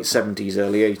believe the late 70s,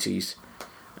 early 80s.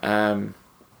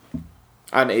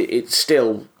 And it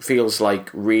still feels like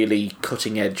really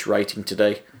cutting edge writing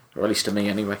today, or at least to me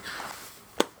anyway.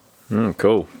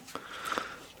 Cool.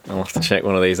 I'll have to check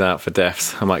one of these out for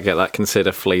Defs. I might get that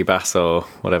Consider Fleabass or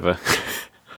whatever.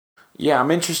 Yeah,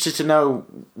 I'm interested to know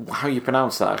how you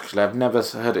pronounce that, actually. I've never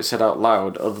heard it said out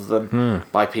loud other than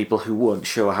by people who weren't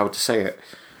sure how to say it.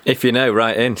 If you know,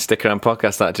 write in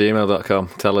stickaroundpodcast@gmail.com.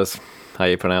 Tell us how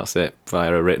you pronounce it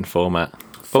via a written format.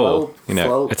 Or,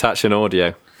 attach an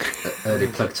audio. Early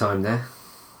plug time there.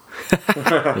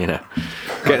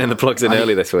 Getting the plugs in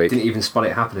early this week. Didn't even spot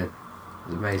it happening. It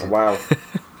was amazing. Wow.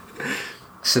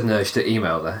 Sudden urge to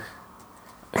email there.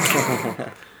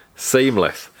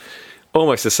 Seamless.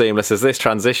 Almost as seamless as this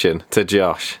transition to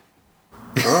Josh.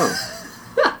 Oh.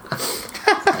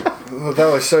 Well,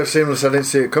 that was so seamless I didn't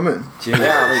see it coming. Yeah,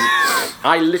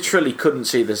 I literally couldn't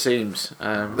see the seams.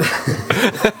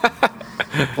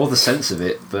 Or the sense of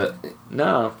it, but...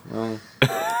 No.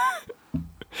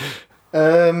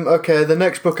 Okay, the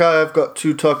next book I have got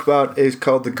to talk about is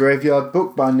called The Graveyard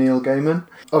Book by Neil Gaiman.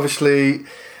 Obviously,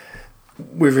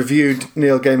 we've reviewed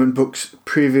Neil Gaiman books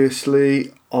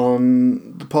previously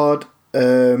on the pod.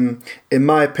 In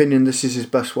my opinion, this is his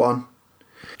best one.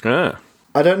 Ah.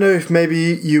 I don't know if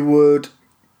maybe you would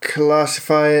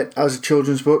classify it as a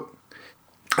children's book.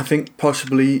 I think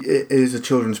possibly it is a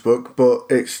children's book, but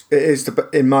it is,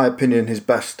 in my opinion, his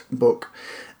best book.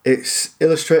 It's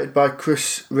illustrated by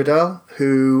Chris Riddell,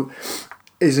 who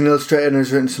is an illustrator and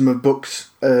has written some books,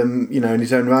 in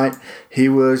his own right. He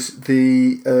was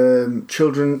Chris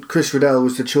Riddell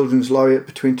was the Children's Laureate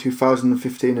between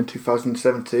 2015 and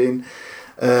 2017.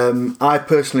 I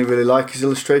personally really like his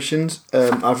illustrations.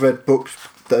 I've read books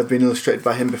that have been illustrated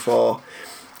by him before.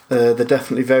 They're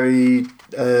definitely very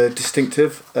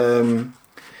distinctive, and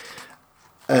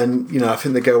I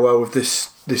think they go well with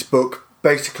this book.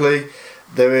 Basically,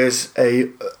 there is a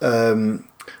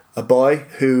boy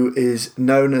who is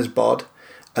known as Bod,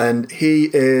 and he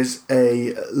is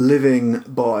a living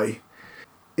boy,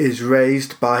 is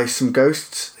raised by some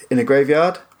ghosts in a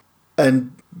graveyard,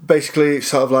 and basically it's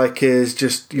sort of like his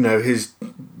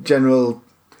general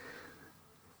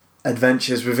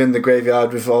adventures within the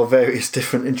graveyard with all various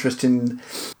different interesting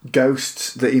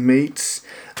ghosts that he meets,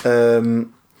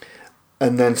 and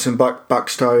then some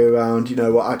backstory around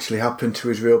what actually happened to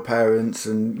his real parents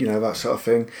and that sort of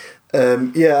thing. I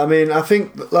mean, I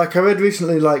think, like I read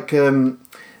recently,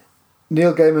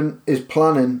 Neil Gaiman is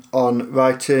planning on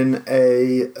writing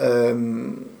a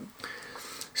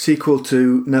sequel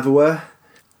to Neverwhere.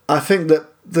 I think that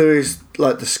there is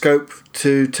the scope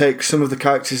to take some of the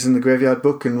characters in the Graveyard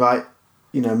Book and write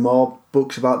more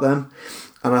books about them,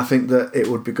 and I think that it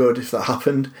would be good if that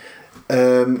happened.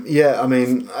 I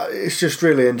mean, it's just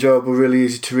really enjoyable, really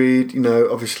easy to read,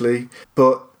 obviously,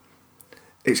 but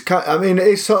it's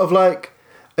it's sort of like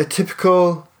a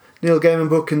typical Neil Gaiman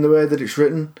book in the way that it's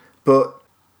written, but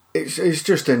it's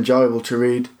just enjoyable to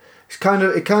read. It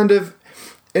kind of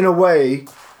in a way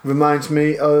reminds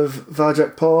me of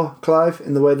Vajak-Paw, Clive,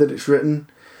 in the way that it's written.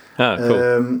 Ah,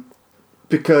 cool.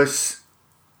 Because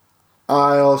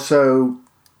I also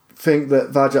think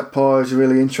that Vajak-Paw is a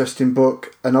really interesting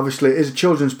book, and obviously it is a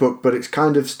children's book, but it's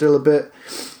kind of still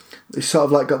it's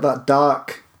sort of got that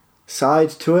dark side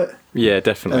to it. Yeah,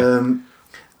 definitely.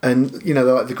 And you know,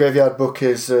 like the Graveyard Book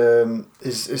is along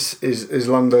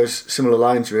those similar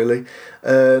lines, really.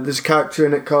 There's a character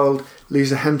in it called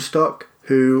Lisa Hemstock,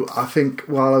 who I think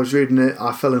while I was reading it,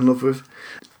 I fell in love with,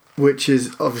 which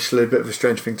is obviously a bit of a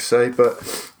strange thing to say,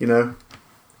 but you know,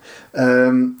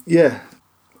 yeah.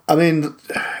 I mean,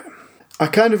 I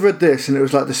kind of read this, and it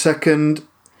was like the second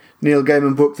Neil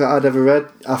Gaiman book that I'd ever read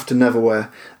after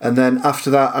Neverwhere, and then after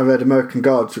that, I read American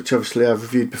Gods, which obviously I've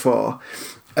reviewed before,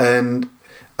 and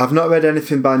I've not read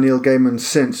anything by Neil Gaiman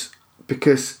since,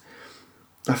 because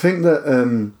I think that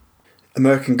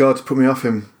American Gods put me off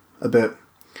him a bit.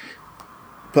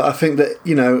 But I think that,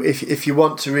 you know, if you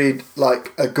want to read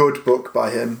like a good book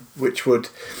by him, which would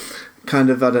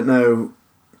kind of, I don't know,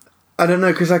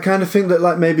 because I kind of think that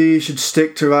like maybe you should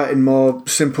stick to writing more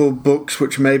simple books,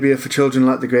 which maybe are for children,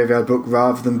 like The Graveyard Book,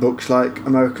 rather than books like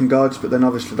American Gods. But then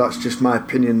obviously that's just my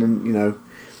opinion, and you know,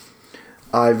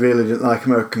 I really didn't like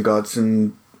American Gods,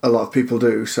 and a lot of people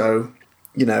do, so,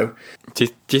 you know. Do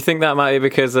you think that might be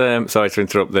because, sorry to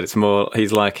interrupt, that it's more,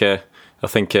 he's like I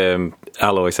think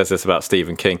Alloy says this about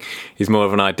Stephen King, he's more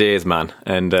of an ideas man,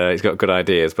 and he's got good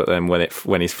ideas, but then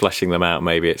when he's fleshing them out,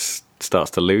 maybe it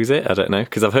starts to lose it, I don't know,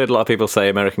 because I've heard a lot of people say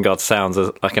American Gods sounds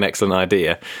like an excellent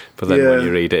idea, but then when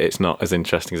you read it, it's not as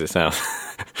interesting as it sounds.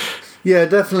 Yeah,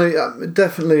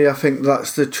 definitely I think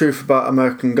that's the truth about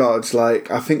American Gods.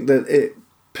 Like, I think that it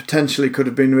potentially could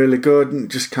have been really good and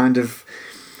just kind of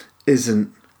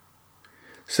isn't.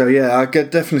 So yeah, I could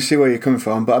definitely see where you're coming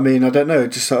from, but I mean, I don't know,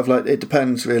 just sort of like, it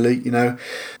depends really, you know,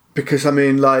 because I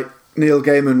mean, like, Neil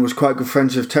Gaiman was quite good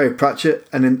friends with Terry Pratchett,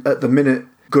 and at the minute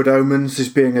Good Omens is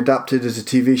being adapted as a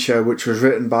TV show which was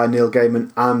written by Neil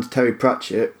Gaiman and Terry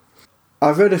Pratchett.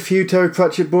 I've read a few Terry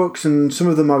Pratchett books, and some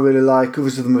of them I really like,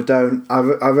 others of them I don't. I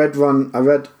read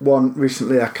one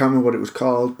recently, I can't remember what it was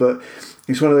called, but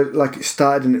it's one of the, like, it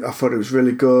started and I thought it was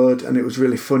really good and it was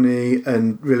really funny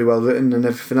and really well written and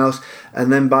everything else,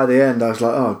 and then by the end I was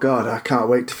like, oh god, I can't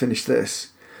wait to finish this.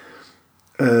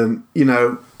 You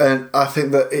know, and I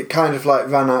think that it kind of like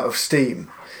ran out of steam.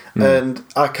 And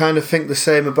I kind of think the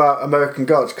same about American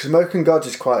Gods, because American Gods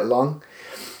is quite long,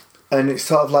 and it's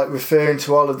sort of like referring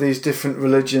to all of these different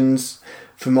religions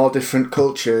from all different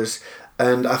cultures,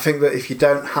 and I think that if you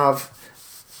don't have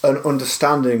an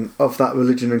understanding of that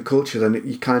religion and culture, then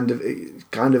it kind of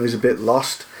is a bit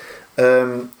lost.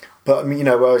 But I mean, you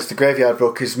know, whereas the Graveyard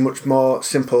Book is much more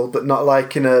simple, but not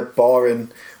like in a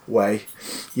boring way.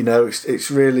 You know,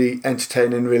 it's really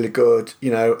entertaining, really good.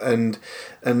 You know, and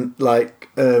like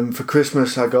for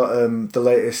Christmas I got the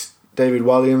latest David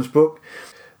Walliams book,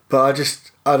 but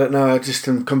I don't know, I just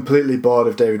am completely bored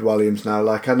of David Walliams now.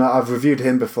 Like, I know I've reviewed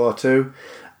him before too,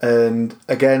 and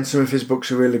again, some of his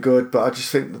books are really good, but I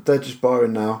just think that they're just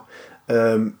boring now,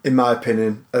 in my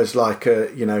opinion, as like a,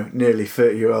 you know, nearly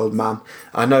 30-year-old man.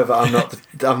 I know that I'm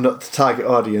not the target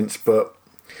audience, but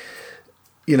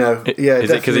you know, yeah. Is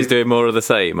it because he's doing more of the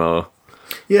same, or?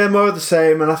 Yeah, more of the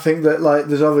same, and I think that like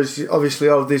there's obviously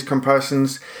all of these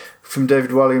comparisons from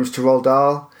David Walliams to Roald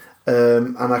Dahl,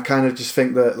 and I kind of just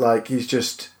think that like he's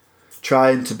just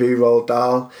trying to be Roald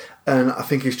Dahl, and I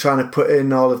think he's trying to put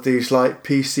in all of these like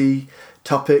PC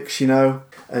topics, you know,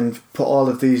 and put all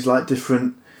of these like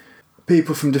different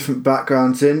people from different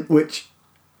backgrounds in, which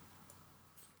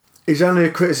is only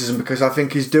a criticism because I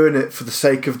think he's doing it for the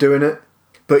sake of doing it.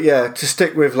 But yeah, to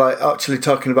stick with like actually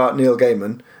talking about Neil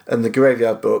Gaiman and the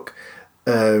Graveyard Book,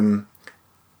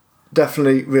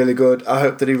 definitely really good. I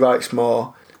hope that he writes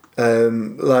more.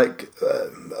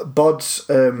 Bod's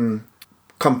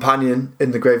companion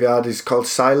in the Graveyard is called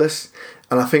Silas,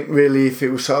 and I think really if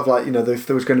it was sort of like, you know, if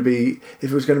it was going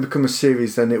to become a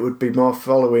series, then it would be more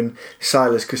following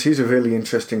Silas, because he's a really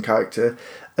interesting character.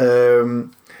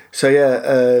 So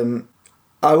yeah,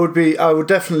 I would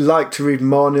definitely like to read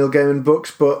more Neil Gaiman books,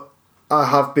 but I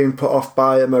have been put off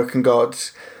by American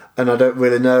Gods, and I don't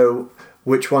really know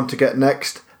which one to get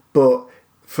next. But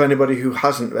for anybody who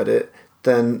hasn't read it,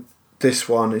 then this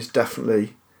one is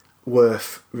definitely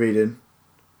worth reading,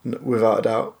 without a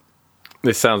doubt.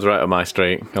 This sounds right on my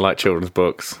street. I like children's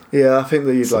books. Yeah, I think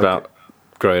that you'd like about it.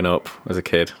 Growing up as a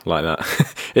kid like that.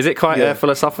 Is it quite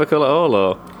philosophical at all,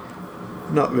 or?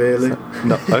 Not really.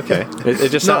 No, okay. It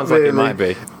just sounds like it might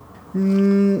be.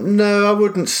 No, I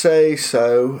wouldn't say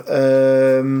so.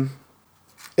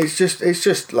 It's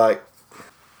just like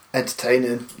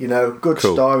entertaining, you know, good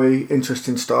story,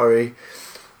 interesting story,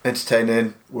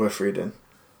 entertaining, worth reading.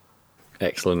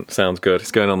 Excellent. Sounds good.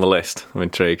 It's going on the list. I'm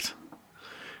intrigued.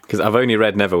 Because I've only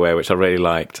read Neverwhere, which I really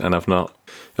liked, and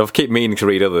I've keep meaning to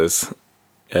read others.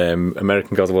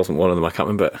 American Gods wasn't one of them. I can't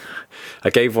remember. I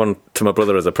gave one to my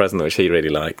brother as a present, which he really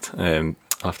liked. I'll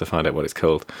have to find out what it's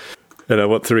called. And I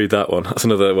want to read that one. That's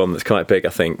another one that's quite big, I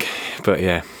think. But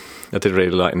yeah, I did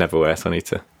really like Neverwhere, so I need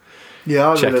to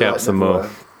check really out like some more.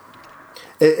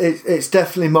 It's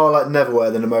definitely more like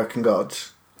Neverwhere than American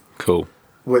Gods. Cool.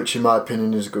 Which, in my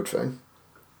opinion, is a good thing.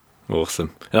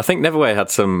 Awesome. And I think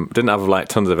Neverwhere didn't have like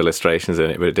tons of illustrations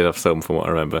in it, but it did have some from what I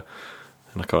remember.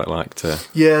 And I quite liked it.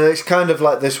 Yeah, it's kind of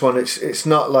like this one. It's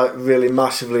not like really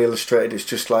massively illustrated. It's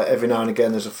just like every now and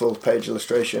again there's a full page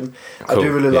illustration. Cool. I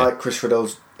do really like Chris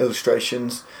Riddell's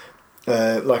illustrations.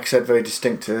 Like I said, very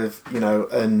distinctive,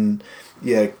 and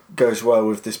goes well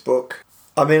with this book.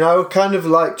 I mean, I would kind of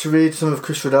like to read some of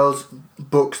Chris Riddell's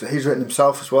books that he's written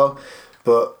himself as well,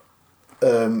 but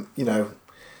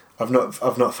I've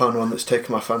not found one that's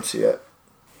taken my fancy yet.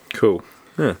 Cool.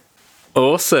 Yeah.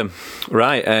 Awesome.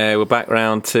 Right, we're back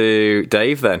round to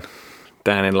Dave then,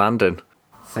 down in London.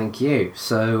 Thank you.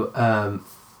 So,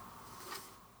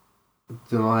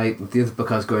 the other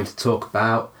book I was going to talk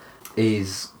about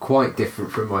is quite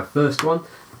different from my first one.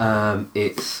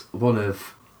 It's one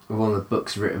of the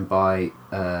books written by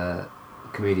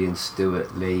comedian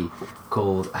Stuart Lee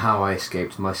called How I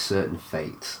Escaped My Certain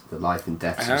Fate: The Life and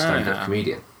Deaths of a Stand-Up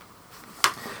Comedian.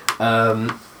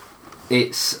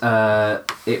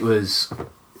 It was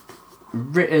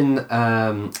written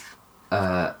a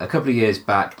couple of years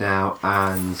back now,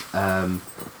 and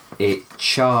it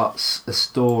charts a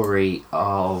story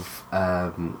of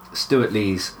Stuart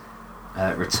Lee's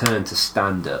return to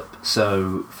stand-up.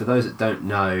 So, for those that don't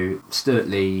know, Stuart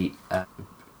Lee,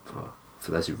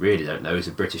 for those who really don't know, is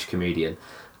a British comedian.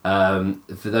 For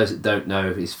those that don't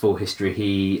know his full history,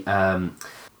 he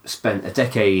spent a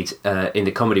decade in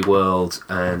the comedy world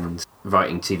and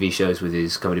writing TV shows with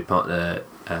his comedy partner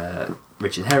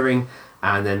Richard Herring,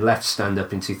 and then left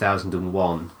stand-up in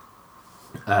 2001.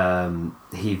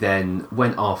 He then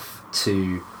went off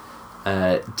to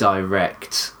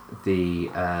direct the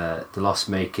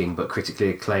loss-making but critically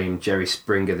acclaimed Jerry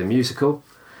Springer the Musical,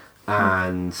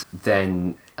 and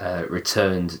then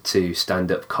returned to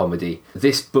stand-up comedy.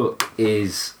 This book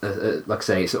is, like I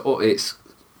say,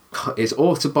 it's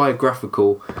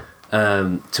autobiographical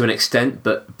to an extent,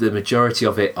 but the majority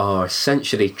of it are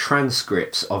essentially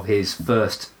transcripts of his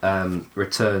first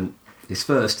return, his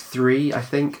first three, I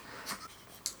think,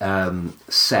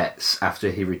 sets after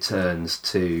he returns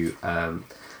to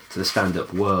the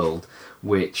stand-up world,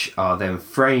 which are then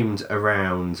framed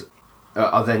around,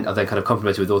 are then kind of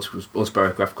complemented with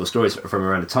autobiographical stories from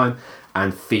around the time,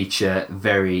 and feature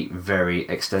very, very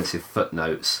extensive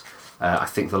footnotes. I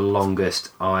think the longest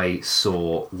I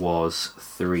saw was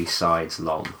 3 sides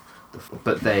long,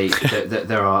 but there's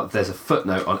a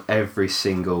footnote on every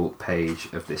single page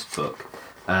of this book.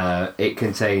 It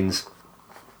contains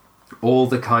all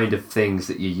the kind of things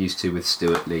that you're used to with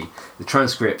Stuart Lee. The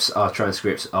transcripts are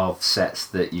transcripts of sets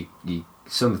that you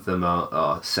some of them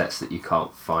are sets that you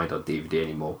can't find on DVD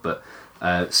anymore, but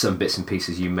some bits and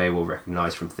pieces you may well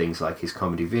recognise from things like his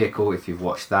Comedy Vehicle if you've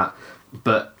watched that,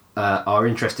 but are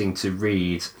interesting to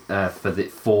read for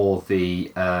the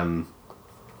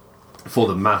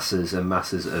masses and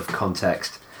masses of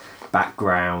context,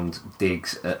 background,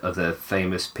 digs at other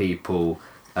famous people,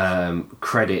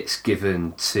 credits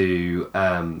given to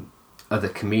other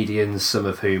comedians, some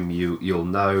of whom you'll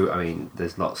know. I mean,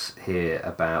 there's lots here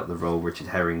about the role Richard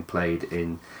Herring played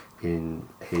in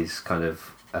his kind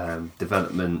of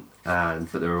development,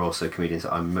 but there are also comedians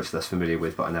that I'm much less familiar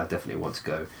with, but I now definitely want to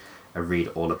go and read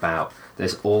all about.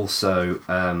 There's also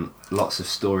lots of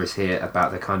stories here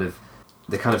about the kind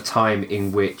of time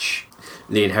in which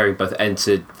Lee and Herring both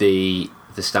entered the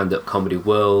stand-up comedy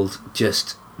world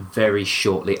just very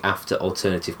shortly after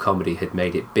alternative comedy had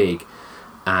made it big,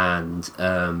 and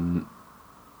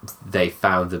they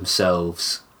found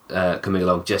themselves coming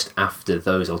along just after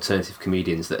those alternative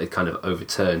comedians that had kind of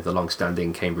overturned the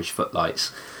long-standing Cambridge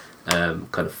footlights kind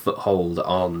of foothold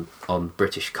on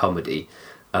British comedy,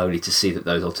 only to see that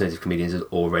those alternative comedians had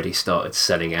already started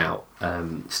selling out.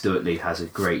 Stuart Lee has a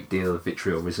great deal of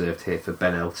vitriol reserved here for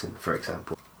Ben Elton, for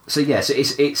example. So yeah, so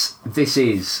this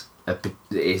is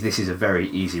a very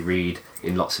easy read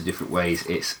in lots of different ways.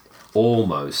 It's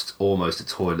almost a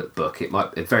toilet book. It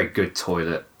might be a very good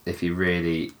toilet if you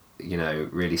really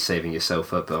saving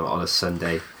yourself up on a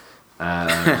Sunday.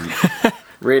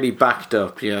 Really backed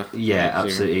up, yeah. Yeah,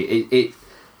 absolutely.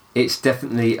 It's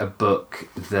definitely a book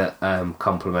that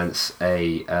complements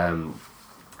a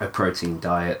protein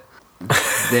diet.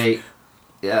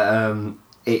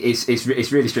 It's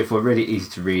really straightforward, really easy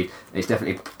to read. It's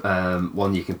definitely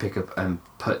one you can pick up and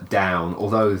put down.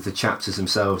 Although the chapters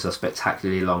themselves are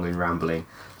spectacularly long and rambling,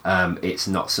 it's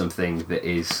not something that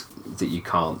you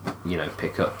can't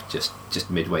pick up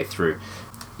just midway through.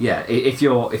 Yeah, if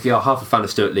you're half a fan of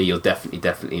Stuart Lee, you'll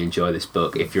definitely enjoy this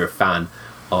book. If you're a fan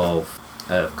of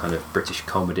kind of British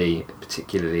comedy,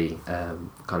 particularly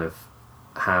kind of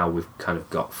how we've kind of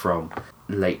got from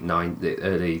late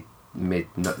 90s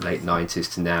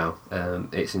to now,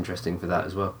 it's interesting for that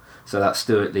as well. So that's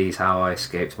Stuart Lee's How I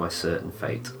Escaped My Certain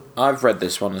Fate. I've read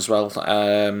this one as well.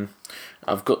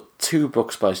 I've got 2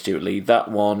 books by Stuart Lee, that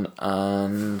one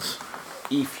and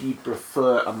If You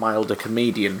Prefer a Milder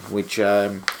Comedian, which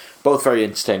both very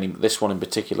entertaining, but this one in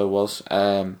particular was.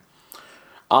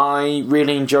 I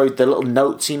really enjoyed the little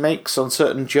notes he makes on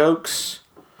certain jokes.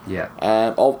 Yeah.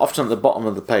 Often at the bottom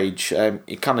of the page,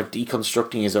 he kind of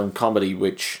deconstructing his own comedy,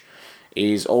 which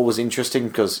is always interesting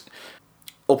because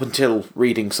up until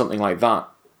reading something like that,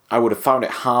 I would have found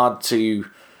it hard to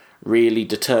really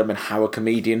determine how a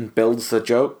comedian builds the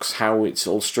jokes, how it's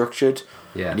all structured.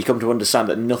 Yeah. And you come to understand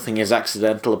that nothing is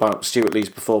accidental about Stuart Lee's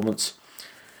performance.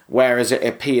 Whereas it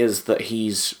appears that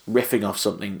he's riffing off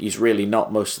something, he's really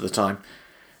not most of the time.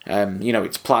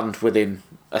 It's planned within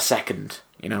a second,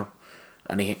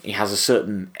 and he has a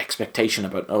certain expectation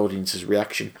about an audience's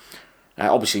reaction.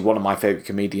 Obviously, one of my favourite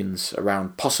comedians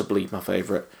around, possibly my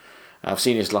favourite. I've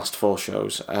seen his last 4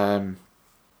 shows. I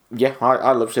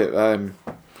loved it.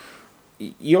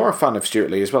 You're a fan of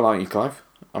Stuart Lee as well, aren't you, Clive?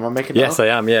 Am I making it Yes, up? I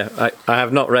am, yeah. I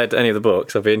have not read any of the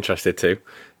books. I'd be interested to.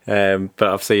 But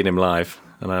I've seen him live,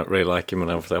 and I really like him,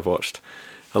 and I've watched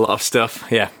a lot of stuff.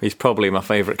 Yeah, he's probably my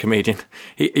favourite comedian.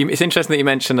 It's interesting that you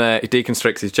mentioned he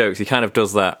deconstructs his jokes. He kind of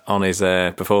does that on his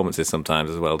performances sometimes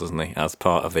as well, doesn't he? As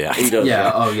part of the act. He does.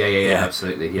 Yeah. Oh, yeah.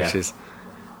 Absolutely. Yeah.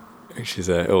 Which is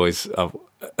always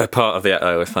a part of the act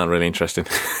I always found really interesting.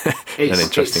 An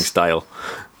interesting style.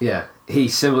 Yeah, he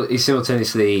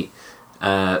simultaneously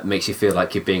makes you feel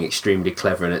like you're being extremely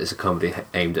clever, and it's a comedy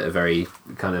aimed at a very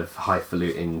kind of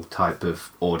highfalutin type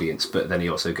of audience, but then he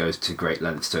also goes to great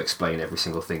lengths to explain every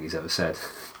single thing he's ever said.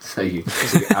 So you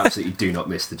absolutely do not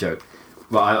miss the joke.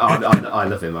 Well, I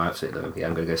love him. I absolutely love him. Yeah,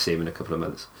 I'm going to go see him in a couple of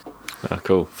months. Oh,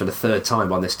 cool. For the 3rd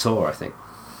time on this tour, I think.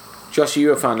 Josh, are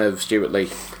you a fan of Stuart Lee?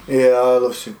 Yeah, I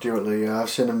love Stuart Lee. Yeah, I've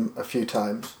seen him a few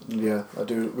times. Yeah, I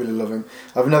do really love him.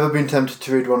 I've never been tempted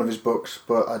to read one of his books,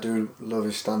 but I do love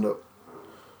his stand-up.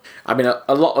 I mean,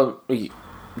 a lot of...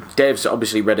 Dave's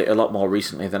obviously read it a lot more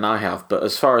recently than I have, but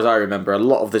as far as I remember, a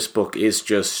lot of this book is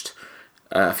just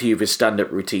a few of his stand-up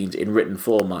routines in written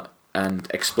format and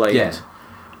explained.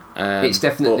 Yeah. It's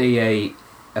definitely a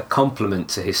compliment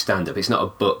to his stand-up. It's not a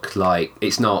book like...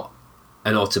 It's not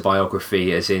an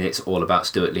autobiography as in it's all about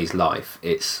Stuart Lee's life.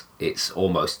 It's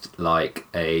almost like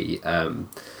a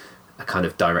kind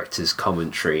of director's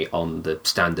commentary on the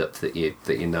stand-up that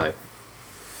you know.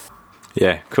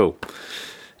 Yeah, cool.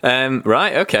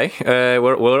 Right, okay.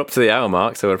 We're up to the hour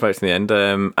mark, so we're approaching the end.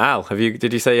 Al,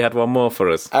 did you say you had one more for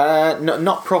us? No,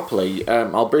 not properly.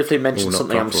 I'll briefly mention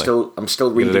something properly. I'm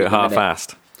still reading. You're gonna do it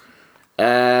half-assed.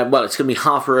 Well, it's going to be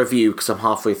half a review because I'm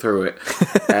halfway through it,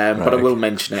 right. But I will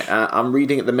mention it. I'm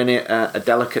reading at the minute A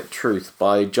Delicate Truth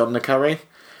by John le Carré.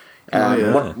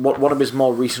 One of his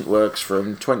more recent works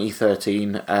from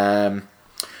 2013.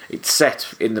 It's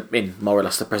set in more or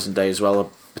less the present day as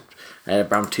well,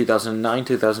 around 2009,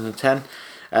 2010.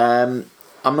 I'm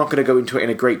not going to go into it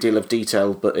in a great deal of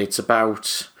detail, but it's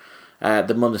about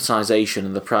the monetisation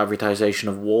and the privatisation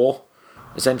of war,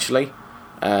 essentially.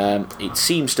 It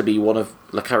seems to be one of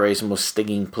le Carré's most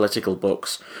stinging political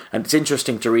books, and it's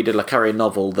interesting to read a le Carré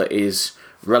novel that is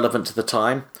relevant to the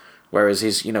time, whereas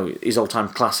his all-time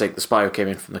classic, The Spy Who Came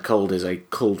In From the Cold, is a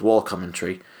Cold War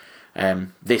commentary.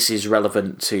 This is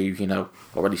relevant to,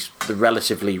 or at least the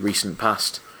relatively recent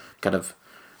past, kind of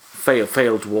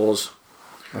failed wars.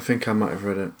 I think I might have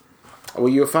read it. Were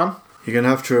you a fan? You're going to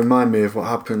have to remind me of what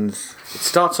happens. It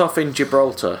starts off in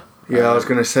Gibraltar. Yeah, I was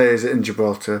going to say, is it in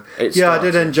Gibraltar? I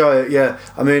did enjoy it, yeah.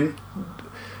 I mean,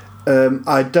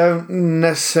 I don't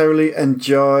necessarily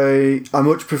enjoy... I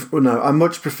much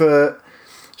prefer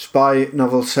spy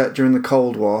novels set during the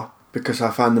Cold War because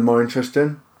I find them more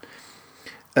interesting.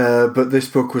 But this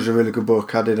book was a really good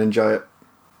book. I did enjoy it.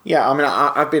 Yeah, I mean,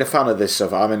 I've been a fan of this so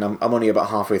far. I mean, I'm only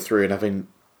about halfway through, and I've been...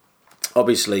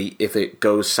 Obviously, if it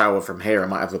goes sour from here, I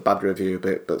might have a bad review of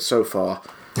it, but so far,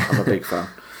 I'm a big fan.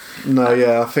 No,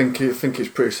 yeah, I think it's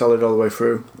pretty solid all the way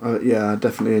through. I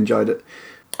definitely enjoyed it.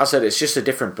 I said it's just a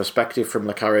different perspective from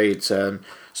le Carré.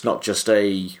 It's not just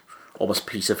almost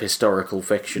piece of historical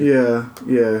fiction.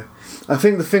 Yeah. I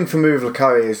think the thing for me with Le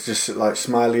Carre is just like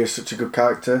Smiley is such a good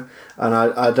character, and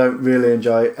I don't really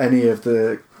enjoy any of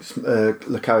the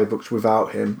Le Carre books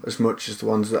without him as much as the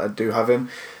ones that I do have him.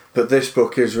 But this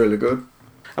book is really good.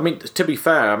 I mean, to be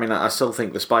fair, I still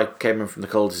think The Spy Came In From the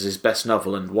Cold is his best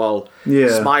novel, and while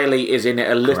Smiley is in it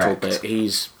a little bit,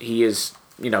 he is,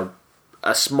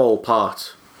 a small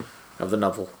part of the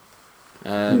novel.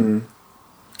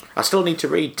 I still need to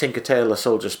read Tinker Tailor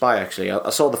Soldier Spy, actually. I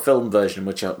saw the film version,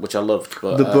 which I loved.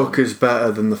 But the book is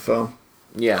better than the film.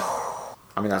 Yeah.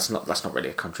 I mean, that's not really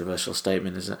a controversial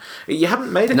statement, is it? You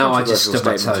haven't made a controversial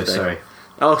statement today. No, I just stubbed my toe, sorry.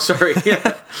 Oh, sorry,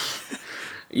 yeah.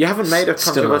 You haven't made a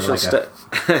controversial statement.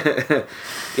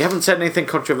 You haven't said anything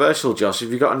controversial, Josh.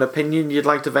 Have you got an opinion you'd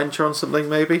like to venture on something,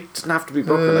 maybe? It doesn't have to be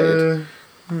book related.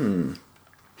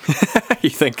 You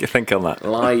think on that?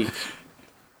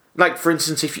 Like, for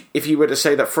instance, if you were to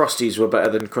say that Frosties were better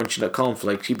than Crunchy Nut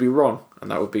Cornflakes, you'd be wrong, and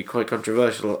that would be quite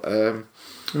controversial.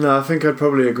 No, I think I'd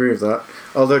probably agree with that.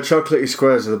 Although Chocolatey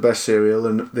Squares are the best cereal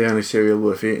and the only cereal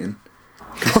worth eating.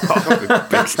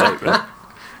 Big statement.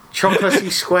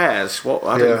 Chocolatey Squares? What?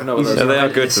 I don't even know what those are. They are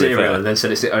good cereal, and then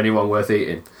said it's the only one worth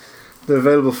eating. They're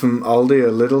available from Aldi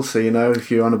or Lidl, so if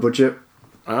you're on a budget.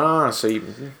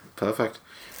 Perfect.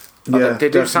 Yeah, they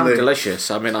do sound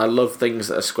delicious. I mean, I love things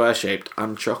that are square shaped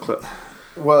and chocolate.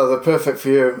 Well, they're perfect for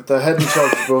you. They're head and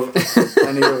shoulders above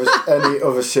any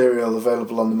other cereal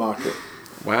available on the market.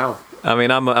 Wow. I mean,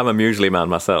 I'm a muesli man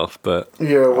myself, but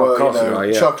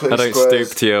chocolate. I don't stoop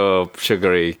to your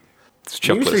sugary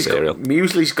chocolate cereal.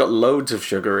 Muesli's got loads of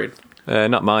sugar in.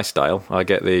 Not my style. I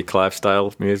get the Clive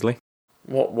style muesli.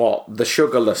 What? The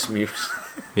sugarless muesli?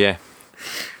 Yeah.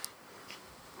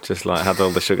 Just like had all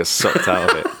the sugar sucked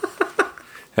out of it.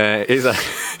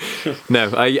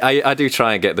 No, I do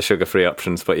try and get the sugar-free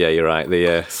options, but yeah, you're right.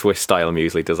 The Swiss-style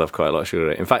muesli does have quite a lot of sugar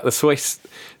in it. In fact, the Swiss,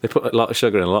 they put a lot of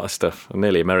sugar in a lot of stuff. I'm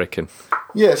nearly American.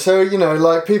 Yeah, so,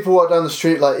 like, people walk down the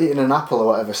street, like, eating an apple or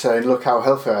whatever, saying, look how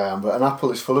healthy I am, but an apple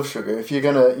is full of sugar. If you're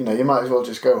going to, you might as well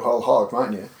just go whole hog,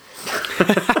 mightn't you?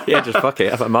 Yeah, just fuck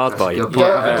it. Have a Mars bar.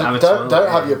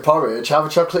 Don't have your porridge, have a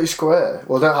chocolatey square.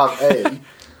 Well, don't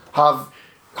have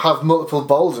have multiple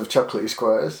bowls of chocolatey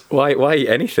squares. Why eat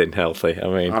anything healthy? I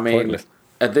mean, pointless.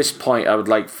 At this point, I would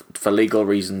like, for legal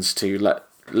reasons, to let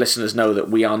listeners know that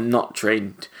we are not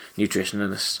trained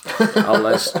nutritionists.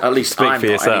 At least Speak I'm for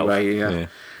not yourself. Anyway. Yeah.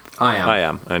 I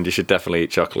am, and you should definitely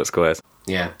eat chocolate squares.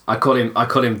 Yeah, I call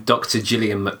him Dr.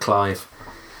 Gillian McClive.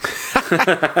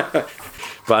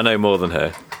 But I know more than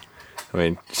her. I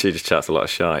mean, she just chats a lot of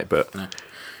shite, but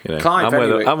Clive,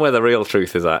 I'm where the real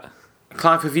truth is at.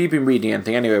 Clive, have you been reading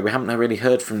anything anyway? We haven't really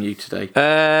heard from you today.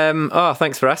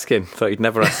 Thanks for asking. Thought you'd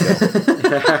never ask me.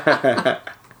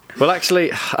 Well,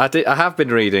 actually, I have been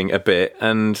reading a bit,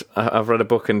 and I've read a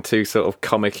book and two sort of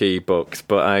comic-y books,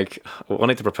 but I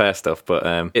wanted to prepare stuff,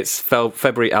 but it's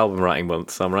February album writing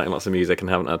month, so I'm writing lots of music and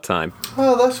haven't had time.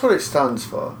 Oh, that's what it stands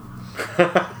for.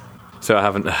 So I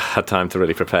haven't had time to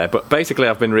really prepare. But basically,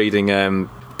 I've been reading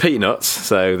Peanuts,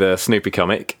 so the Snoopy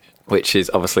comic, which is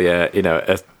obviously a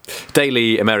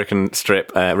daily American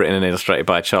strip written and illustrated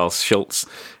by Charles Schulz,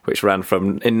 which ran from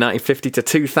in 1950 to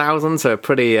 2000, so a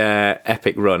pretty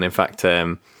epic run. In fact,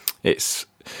 it's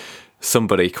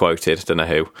somebody quoted, don't know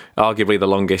who, arguably the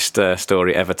longest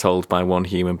story ever told by one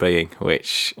human being,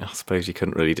 which I suppose you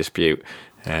couldn't really dispute.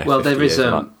 Well, there is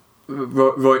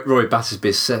Roy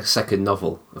Battersby's second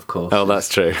novel, of course. Oh, that's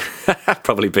true.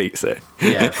 Probably beats it.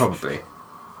 Yeah, probably.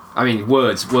 I mean,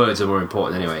 words are more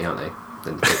important anyway, aren't they,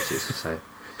 than the pictures? So.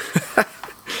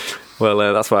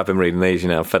 Well, that's why I've been reading these.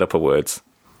 I'm fed up of words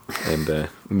and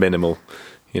minimal.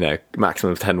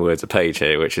 Maximum of 10 words a page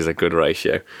here, which is a good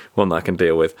ratio, one that I can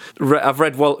deal with. I've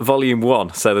read volume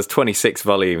 1, so there's 26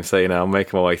 volumes, so I'm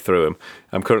making my way through them.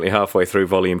 I'm currently halfway through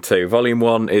volume 2. Volume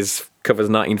 1 covers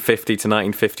 1950 to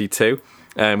 1952,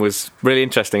 and was really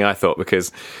interesting, I thought,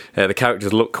 because the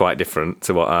characters look quite different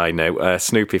to what I know.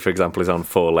 Snoopy, for example, is on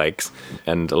 4 legs,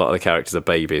 and a lot of the characters are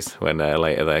babies when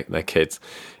later they're kids.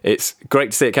 It's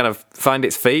great to see it kind of find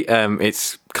its feet.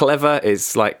 It's clever.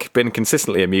 It's been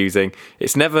consistently amusing.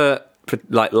 It's never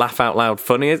laugh out loud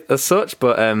funny as such,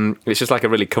 but it's just a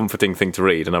really comforting thing to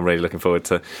read, and I'm really looking forward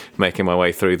to making my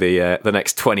way through the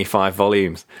next 25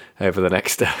 volumes over the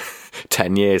next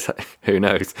 10 years. Who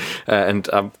knows? And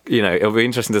it'll be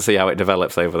interesting to see how it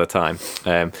develops over the time.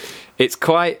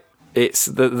 It's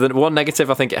the one negative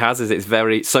I think it has is it's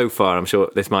very, so far, I'm sure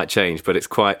this might change, but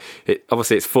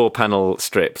obviously it's 4-panel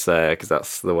strips because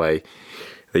that's the way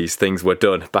these things were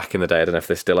done back in the day. I don't know if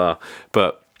they still are,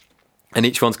 but and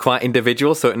each one's quite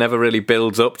individual, so it never really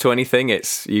builds up to anything.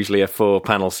 It's usually a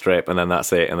 4-panel strip, and then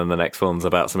that's it, and then the next one's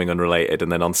about something unrelated,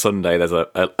 and then on Sunday there's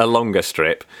a longer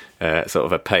strip, sort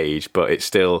of a page, but it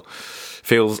still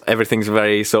feels everything's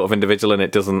very sort of individual, and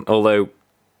it doesn't, although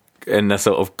in a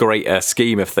sort of greater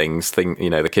scheme of things,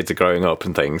 the kids are growing up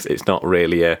and things, it's not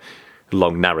really a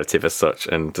long narrative as such,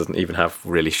 and doesn't even have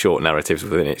really short narratives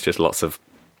within it. It's just lots of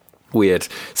weird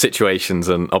situations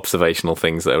and observational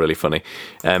things that are really funny.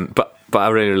 But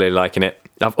I'm really, really liking it.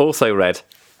 I've also read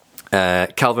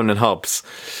Calvin and Hobbes,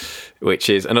 which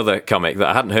is another comic that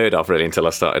I hadn't heard of really until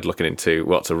I started looking into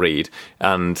what to read,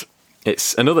 and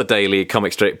it's another daily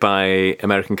comic strip by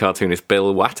American cartoonist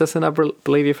Bill Watterson, I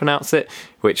believe you pronounce it,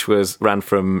 which ran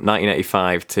from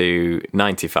 1985 to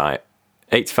 95.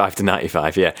 85 to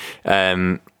 95,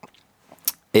 yeah.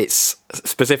 It's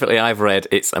specifically, I've read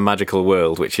It's a Magical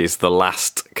World, which is the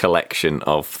last collection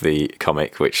of the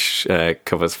comic, which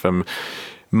covers from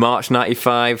March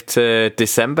 95 to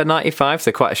December 95,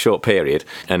 so quite a short period,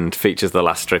 and features the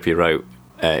last strip he wrote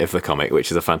of the comic,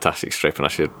 which is a fantastic strip,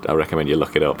 and I recommend you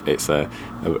look it up. It's a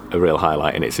real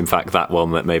highlight, and it's in fact that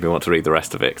one that made me want to read the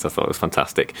rest of it, because I thought it was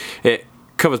fantastic. It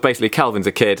covers basically Calvin's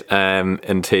a kid,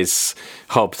 and his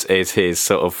Hobbes is his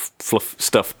sort of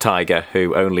stuffed tiger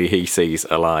who only he sees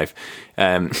alive.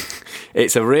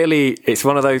 It's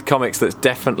one of those comics that's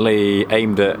definitely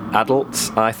aimed at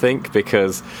adults, I think,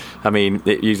 because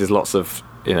it uses lots of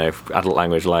adult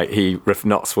language, like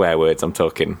not swear words, I'm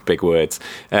talking big words.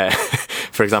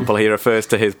 For example, he refers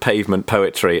to his pavement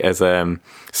poetry as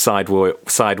sidewalk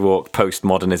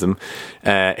postmodernism.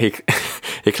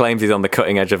 He claims he's on the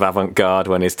cutting edge of avant-garde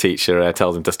when his teacher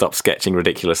tells him to stop sketching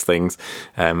ridiculous things.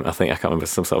 I can't remember,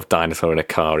 some sort of dinosaur in a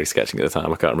car he's sketching at the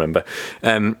time, I can't remember.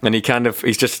 And he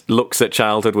just looks at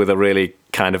childhood with a really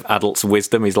kind of adult's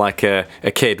wisdom. He's like a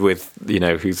kid with,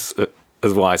 who's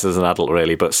as wise as an adult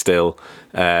really, but still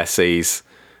sees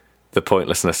the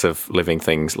pointlessness of living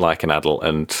things like an adult,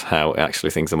 and how actually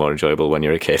things are more enjoyable when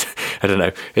you're a kid. I don't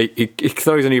know. He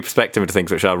throws a new perspective into things,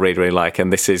 which I really, really like.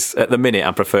 And this is, at the minute,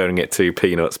 I'm preferring it to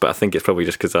Peanuts, but I think it's probably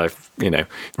just because I've,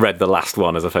 read the last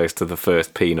one as opposed to the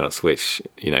first Peanuts, which,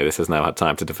 this has now had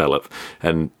time to develop.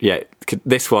 And yeah,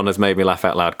 this one has made me laugh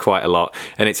out loud quite a lot.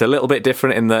 And it's a little bit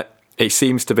different in that it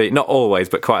seems to be, not always,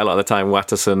 but quite a lot of the time,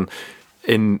 Watterson,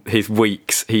 in his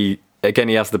weeks, he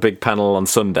has the big panel on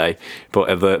Sunday,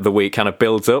 but the week kind of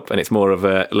builds up, and it's more of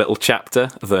a little chapter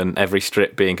than every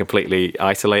strip being completely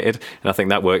isolated. And I think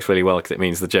that works really well, because it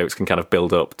means the jokes can kind of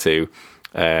build up to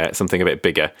something a bit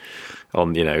bigger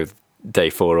on, day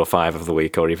 4 or 5 of the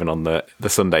week, or even on the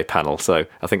Sunday panel. So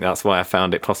I think that's why I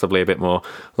found it possibly a bit more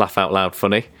laugh out loud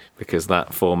funny, because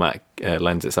that format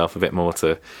lends itself a bit more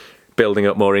to building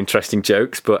up more interesting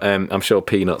jokes. But I'm sure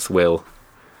Peanuts will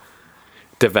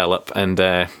develop and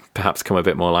perhaps come a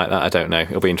bit more like that. I don't know.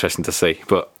 It'll be interesting to see.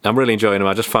 But I'm really enjoying them.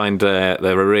 I just find they're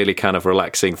a really kind of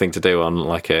relaxing thing to do on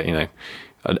like a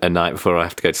night before I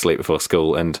have to go to sleep before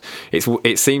school. And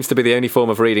it seems to be the only form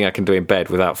of reading I can do in bed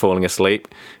without falling asleep.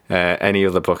 Any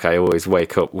other book, I always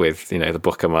wake up with the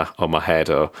book on my head,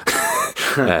 or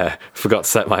forgot to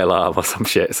set my alarm or some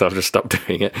shit, so I've just stopped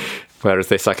doing it. Whereas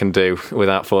this I can do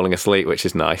without falling asleep, which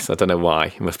is nice. I don't know why.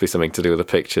 It must be something to do with the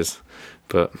pictures,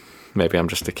 but maybe I'm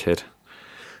just a kid.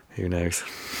 Who knows?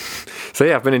 So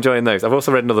yeah, I've been enjoying those. I've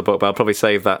also read another book, but I'll probably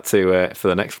save that for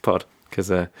the next pod, because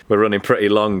we're running pretty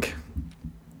long.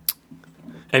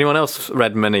 Anyone else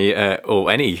read many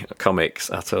or any comics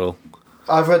at all?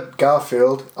 I've read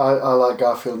Garfield. I like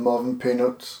Garfield more than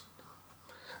Peanuts.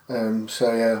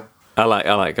 So yeah. I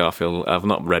like Garfield. I've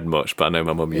not read much, but I know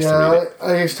my mum used to read it.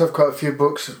 I used to have quite a few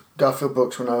Garfield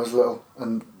books when I was little,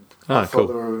 and I thought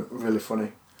they were really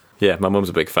funny. Yeah, my mum's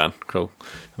a big fan. Cool.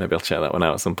 Maybe I'll check that one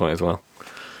out at some point as well.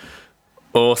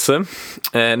 Awesome.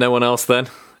 No one else then?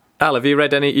 Al, have you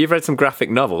read any? You've read some graphic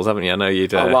novels, haven't you? I know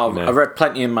you'd. I've read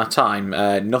plenty in my time.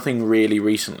 Nothing really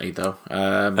recently, though.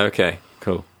 Okay,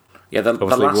 cool. Yeah, the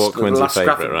obviously last Walkman's the last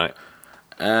your favourite,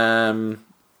 right?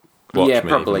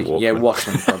 Probably. Yeah,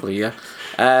 Watchmen, probably. Yeah.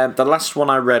 The last one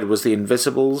I read was The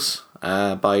Invisibles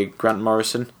by Grant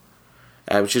Morrison.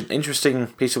 Which is an interesting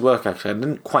piece of work, actually. I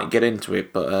didn't quite get into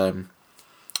it, but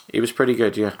it was pretty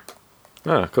good, yeah.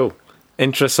 Oh, cool.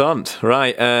 Interessant.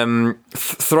 Right,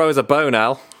 throw us a bone,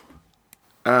 Al.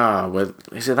 Well,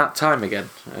 is it that time again?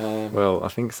 Well, I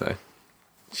think so.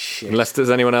 Shit. Unless does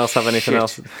anyone else have anything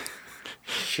else?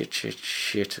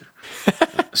 Shit.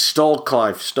 Stall,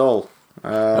 Clive, stall.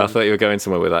 I thought you were going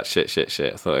somewhere with that shit.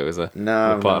 I thought it was a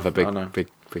part of a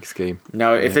big scheme.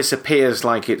 No, if this appears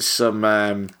like it's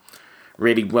some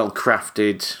really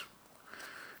well-crafted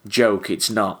joke,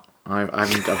 it's not.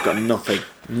 I've got nothing.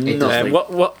 Nothing.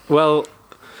 Well,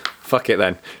 fuck it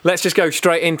then. Let's just go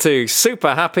straight into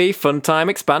Super Happy Fun Time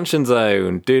Expansion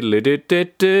Zone.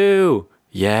 Doodle-doo-doo-doo.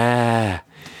 Yeah.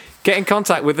 Get in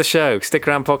contact with the show.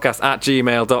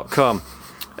 stickaroundpodcast@gmail.com.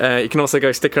 You can also go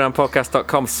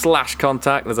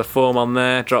stickaroundpodcast.com/contact. There's a form on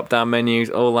there, drop down menus,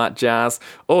 all that jazz.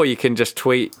 Or you can just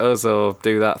tweet us or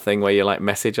do that thing where you like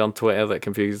message on Twitter that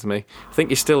confuses me. I think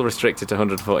you're still restricted to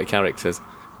 140 characters.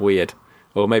 Weird.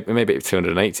 Or maybe it's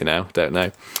 280 now, don't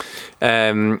know.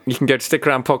 You can go to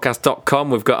stickaroundpodcast.com.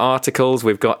 We've got articles,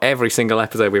 we've got every single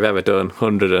episode we've ever done,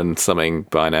 100 and something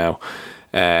by now.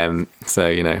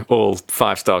 So, all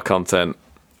 5-star content.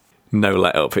 No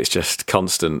let up, it's just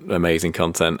constant amazing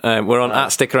content. We're on at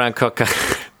Stickaround,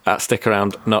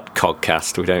 not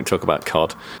Codcast. We don't talk about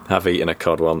cod. Have eaten a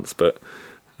cod once, but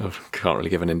I can't really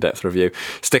give an in-depth review.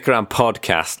 Stickaround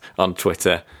Podcast on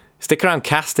Twitter. Stickaround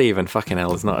Cast even. Fucking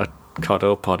hell, there's not a cod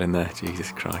or pod in there.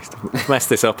 Jesus Christ. I've messed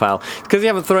this up, Al. It's because you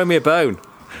haven't thrown me a bone.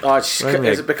 Oh, is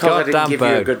it because I didn't give you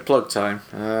a good plug time?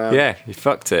 Yeah, you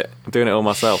fucked it. I'm doing it all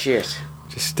myself. Shit.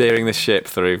 Just steering the ship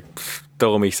through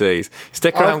stormy seas.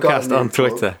 Stickaroundcast on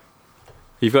Twitter.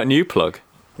 You've got a new plug?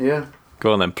 Yeah.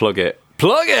 Go on then, plug it.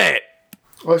 Plug it!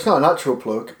 Well, it's not an actual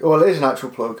plug. Well, it is an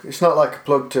actual plug. It's not like a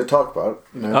plug to talk about,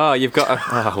 Oh, you've got a...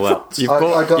 Oh, well. You've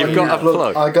got a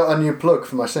plug. I got a new plug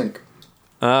for my sink.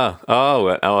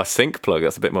 A sink plug.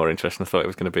 That's a bit more interesting. I thought it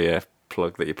was going to be a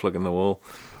plug that you plug in the wall.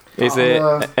 Is it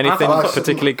anything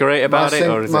particularly great about it,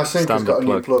 or is it standard plug?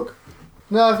 New plug?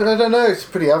 No, I don't know. It's a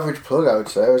pretty average plug, I would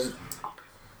say.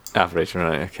 Average,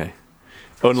 right? Okay.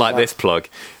 Unlike this plug.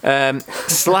 /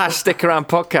 Stick Around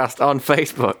Podcast on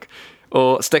Facebook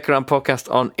or Stick Around Podcast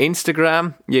on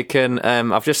Instagram. You can.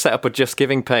 I've just set up a Just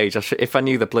Giving page. If I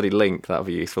knew the bloody link, that would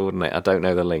be useful, wouldn't it? I don't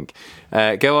know the link.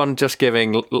 Go on Just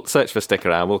Giving. Search for Stick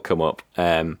Around. We'll come up.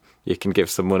 You can give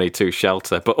some money to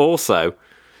Shelter, but also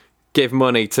give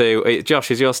money to.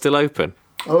 Josh, is yours still open?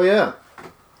 Oh yeah.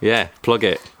 Yeah, plug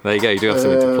it. There you go. You do have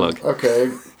something to plug.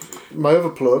 Okay, my other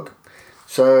plug.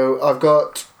 So I've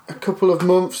got a couple of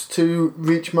months to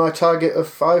reach my target of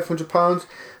 £500. I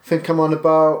think I'm on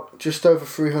about just over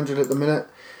 300 at the minute.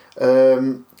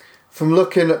 From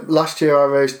looking at last year, I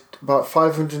raised about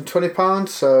 £520.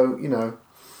 So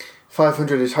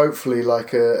 500 is hopefully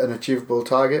like an achievable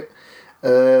target.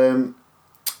 Do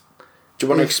you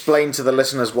want to explain to the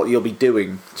listeners what you'll be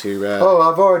doing to?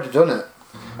 I've already done it.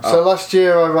 So last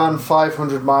year I ran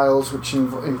 500 miles, which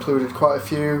included quite a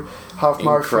few half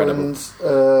marathons,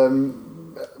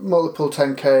 multiple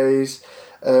 10Ks.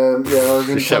 I was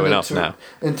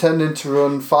intending to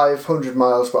run 500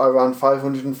 miles, but I ran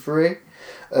 503,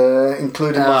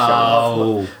 including my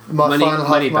final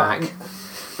half back.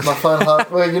 My final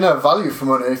half. Well, value for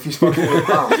money. If you spend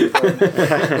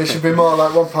 £1, it should be more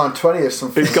like £1.20 or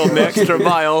something. He's gone the extra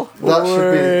mile. That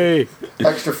should be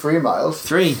extra 3 miles.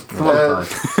 3. Come on,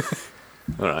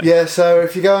 5. All right. Yeah. So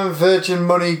if you go on Virgin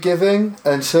Money Giving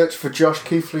and search for Josh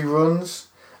Keithley Runs,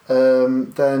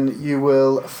 then you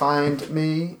will find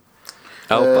me.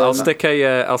 I'll stick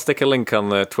a link on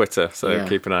the Twitter, so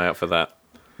keep an eye out for that.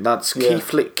 That's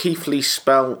Keithley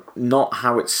spelled not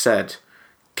how it's said.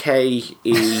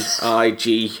 Keightley,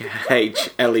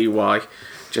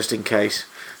 just in case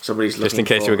somebody's looking. Just in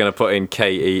case you were going to put in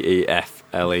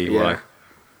Keefley.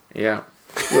 Yeah.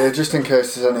 Yeah, just in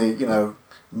case there's any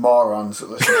morons that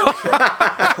listen to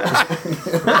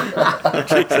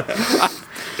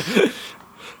the show.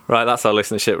 Right, that's our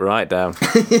listenership right down.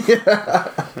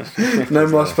 No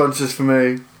more sponsors for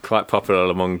me. Quite popular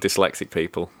among dyslexic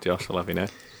people, Josh, I'll have you know.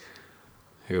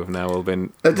 Who have now all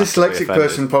been a dyslexic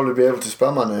person probably be able to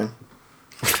spell my name.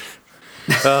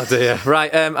 Oh dear.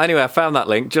 Right, anyway, I found that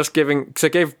link. Just give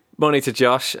money to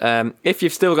Josh. If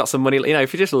you've still got some money,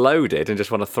 if you're just loaded and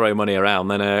just want to throw money around,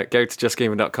 then go to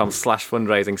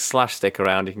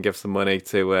justgiving.com/fundraising/stickaround. You can give some money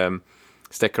to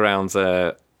Stickaround's.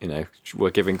 We're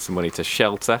giving some money to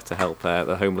Shelter to help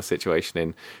the homeless situation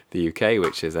in the UK,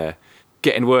 which is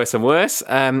getting worse and worse.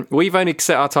 We've only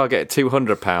set our target at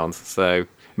 £200, so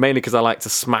mainly because I like to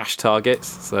smash targets.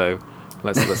 So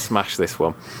let's smash this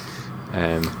one.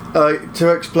 To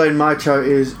explain, my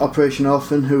charity is Operation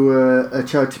Orphan, who are a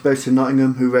charity based in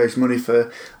Nottingham who raise money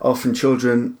for orphan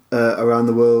children around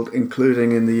the world,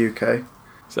 including in the UK.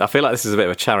 So I feel like this is a bit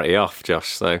of a charity off, Josh.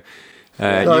 So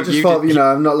I just thought,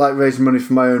 I'm not like raising money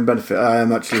for my own benefit. I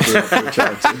am actually doing it for a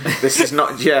charity.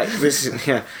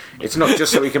 It's not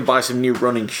just so we can buy some new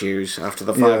running shoes after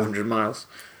the 500 miles.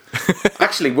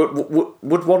 Actually,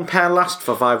 would one pair last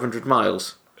for 500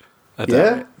 miles?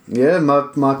 Yeah.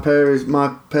 My pair is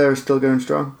still going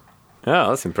strong. Oh,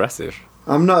 that's impressive.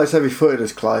 I'm not as heavy-footed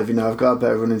as Clive, you know, I've got a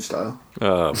better running style.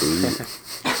 Oh, boo.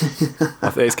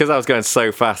 It's because I was going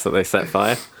so fast that they set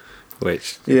fire,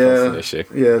 which is an issue.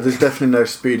 Yeah, there's definitely no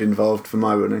speed involved for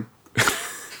my running.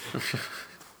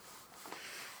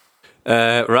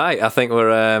 Right, I think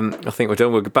we're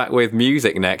done. We're back with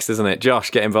music next, isn't it?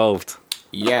 Josh, get involved.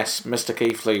 Yes, Mr.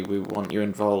 Keithley, we want you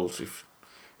involved if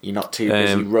you're not too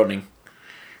busy running.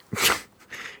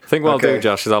 I think what I'll do,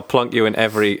 Josh, is I'll plonk you in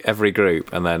every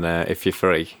group, and then if you're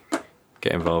free,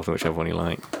 get involved in whichever one you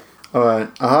like. All right,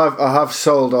 I have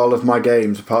sold all of my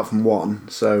games apart from one,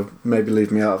 so maybe leave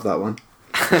me out of that one.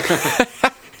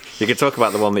 You can talk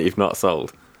about the one that you've not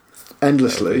sold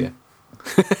endlessly.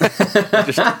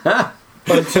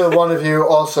 Until one of you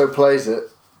also plays it.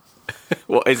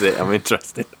 What is it? I'm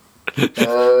interested.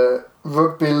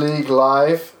 Rugby League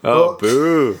Live. Oh,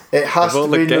 boo! It has to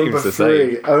be number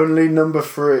 3. Only number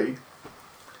 3.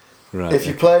 Right. If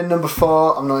you play number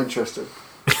 4, I'm not interested.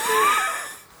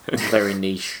 Very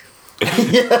niche.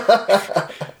 Yeah,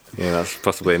 that's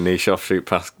possibly a niche offshoot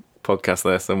podcast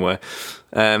there somewhere.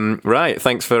 Right,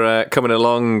 thanks for coming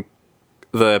along,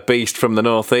 the beast from the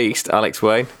northeast, Alex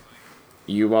Wayne.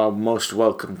 You are most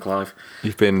welcome, Clive.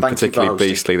 You've been particularly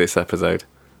beastly this episode.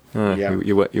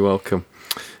 You're welcome.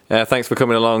 Thanks for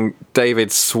coming along,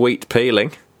 David Sweet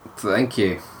Peeling. Thank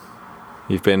you.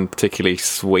 You've been particularly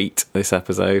sweet this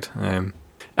episode.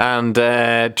 And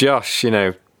Josh, you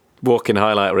know, walking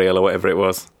highlight reel or whatever it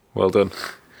was. Well done.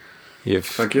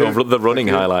 Thank you. The running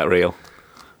highlight reel.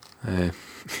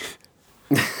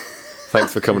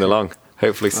 Thanks for coming along.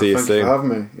 Hopefully see you soon. Thanks for having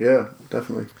me. Yeah,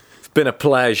 definitely. It's been a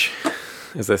pleasure,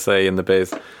 as they say in the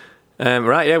biz.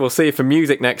 Right, yeah, we'll see you for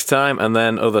music next time, and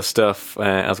then other stuff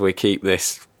as we keep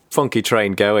this funky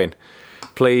train going.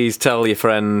 Please tell your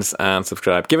friends and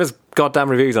subscribe. Give us goddamn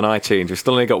reviews on iTunes. We've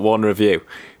still only got 1 review.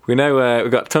 We know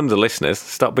we've got tons of listeners.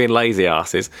 Stop being lazy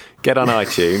arses. Get on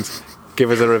iTunes.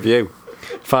 Give us a review.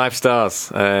 5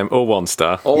 stars or 1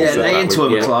 star. Lay into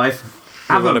them, Clive.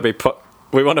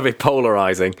 We want to be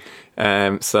polarising.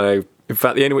 So, in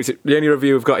fact, the only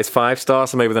review we've got is 5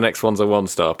 stars. So maybe the next one's a 1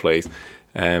 star, please.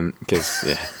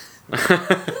 Because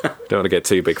don't want to get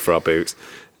too big for our boots.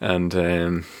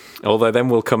 And although then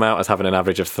we'll come out as having an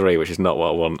average of 3, which is not what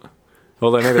I want.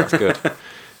 Although maybe that's good.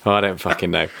 Oh, I don't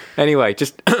fucking know. Anyway,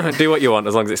 just do what you want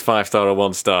as long as it's 5 star or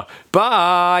 1 star.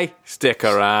 Bye. Stick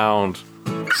around.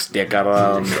 Stick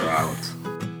around.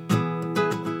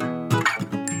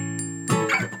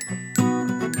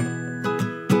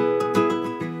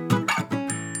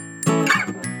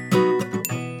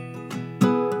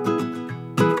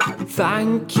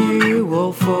 Thank you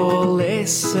all for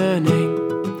listening.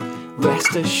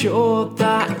 Rest assured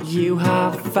that you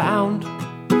have found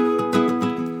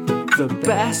the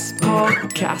best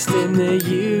podcast in the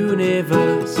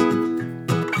universe.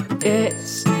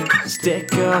 It's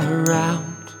Stick Around.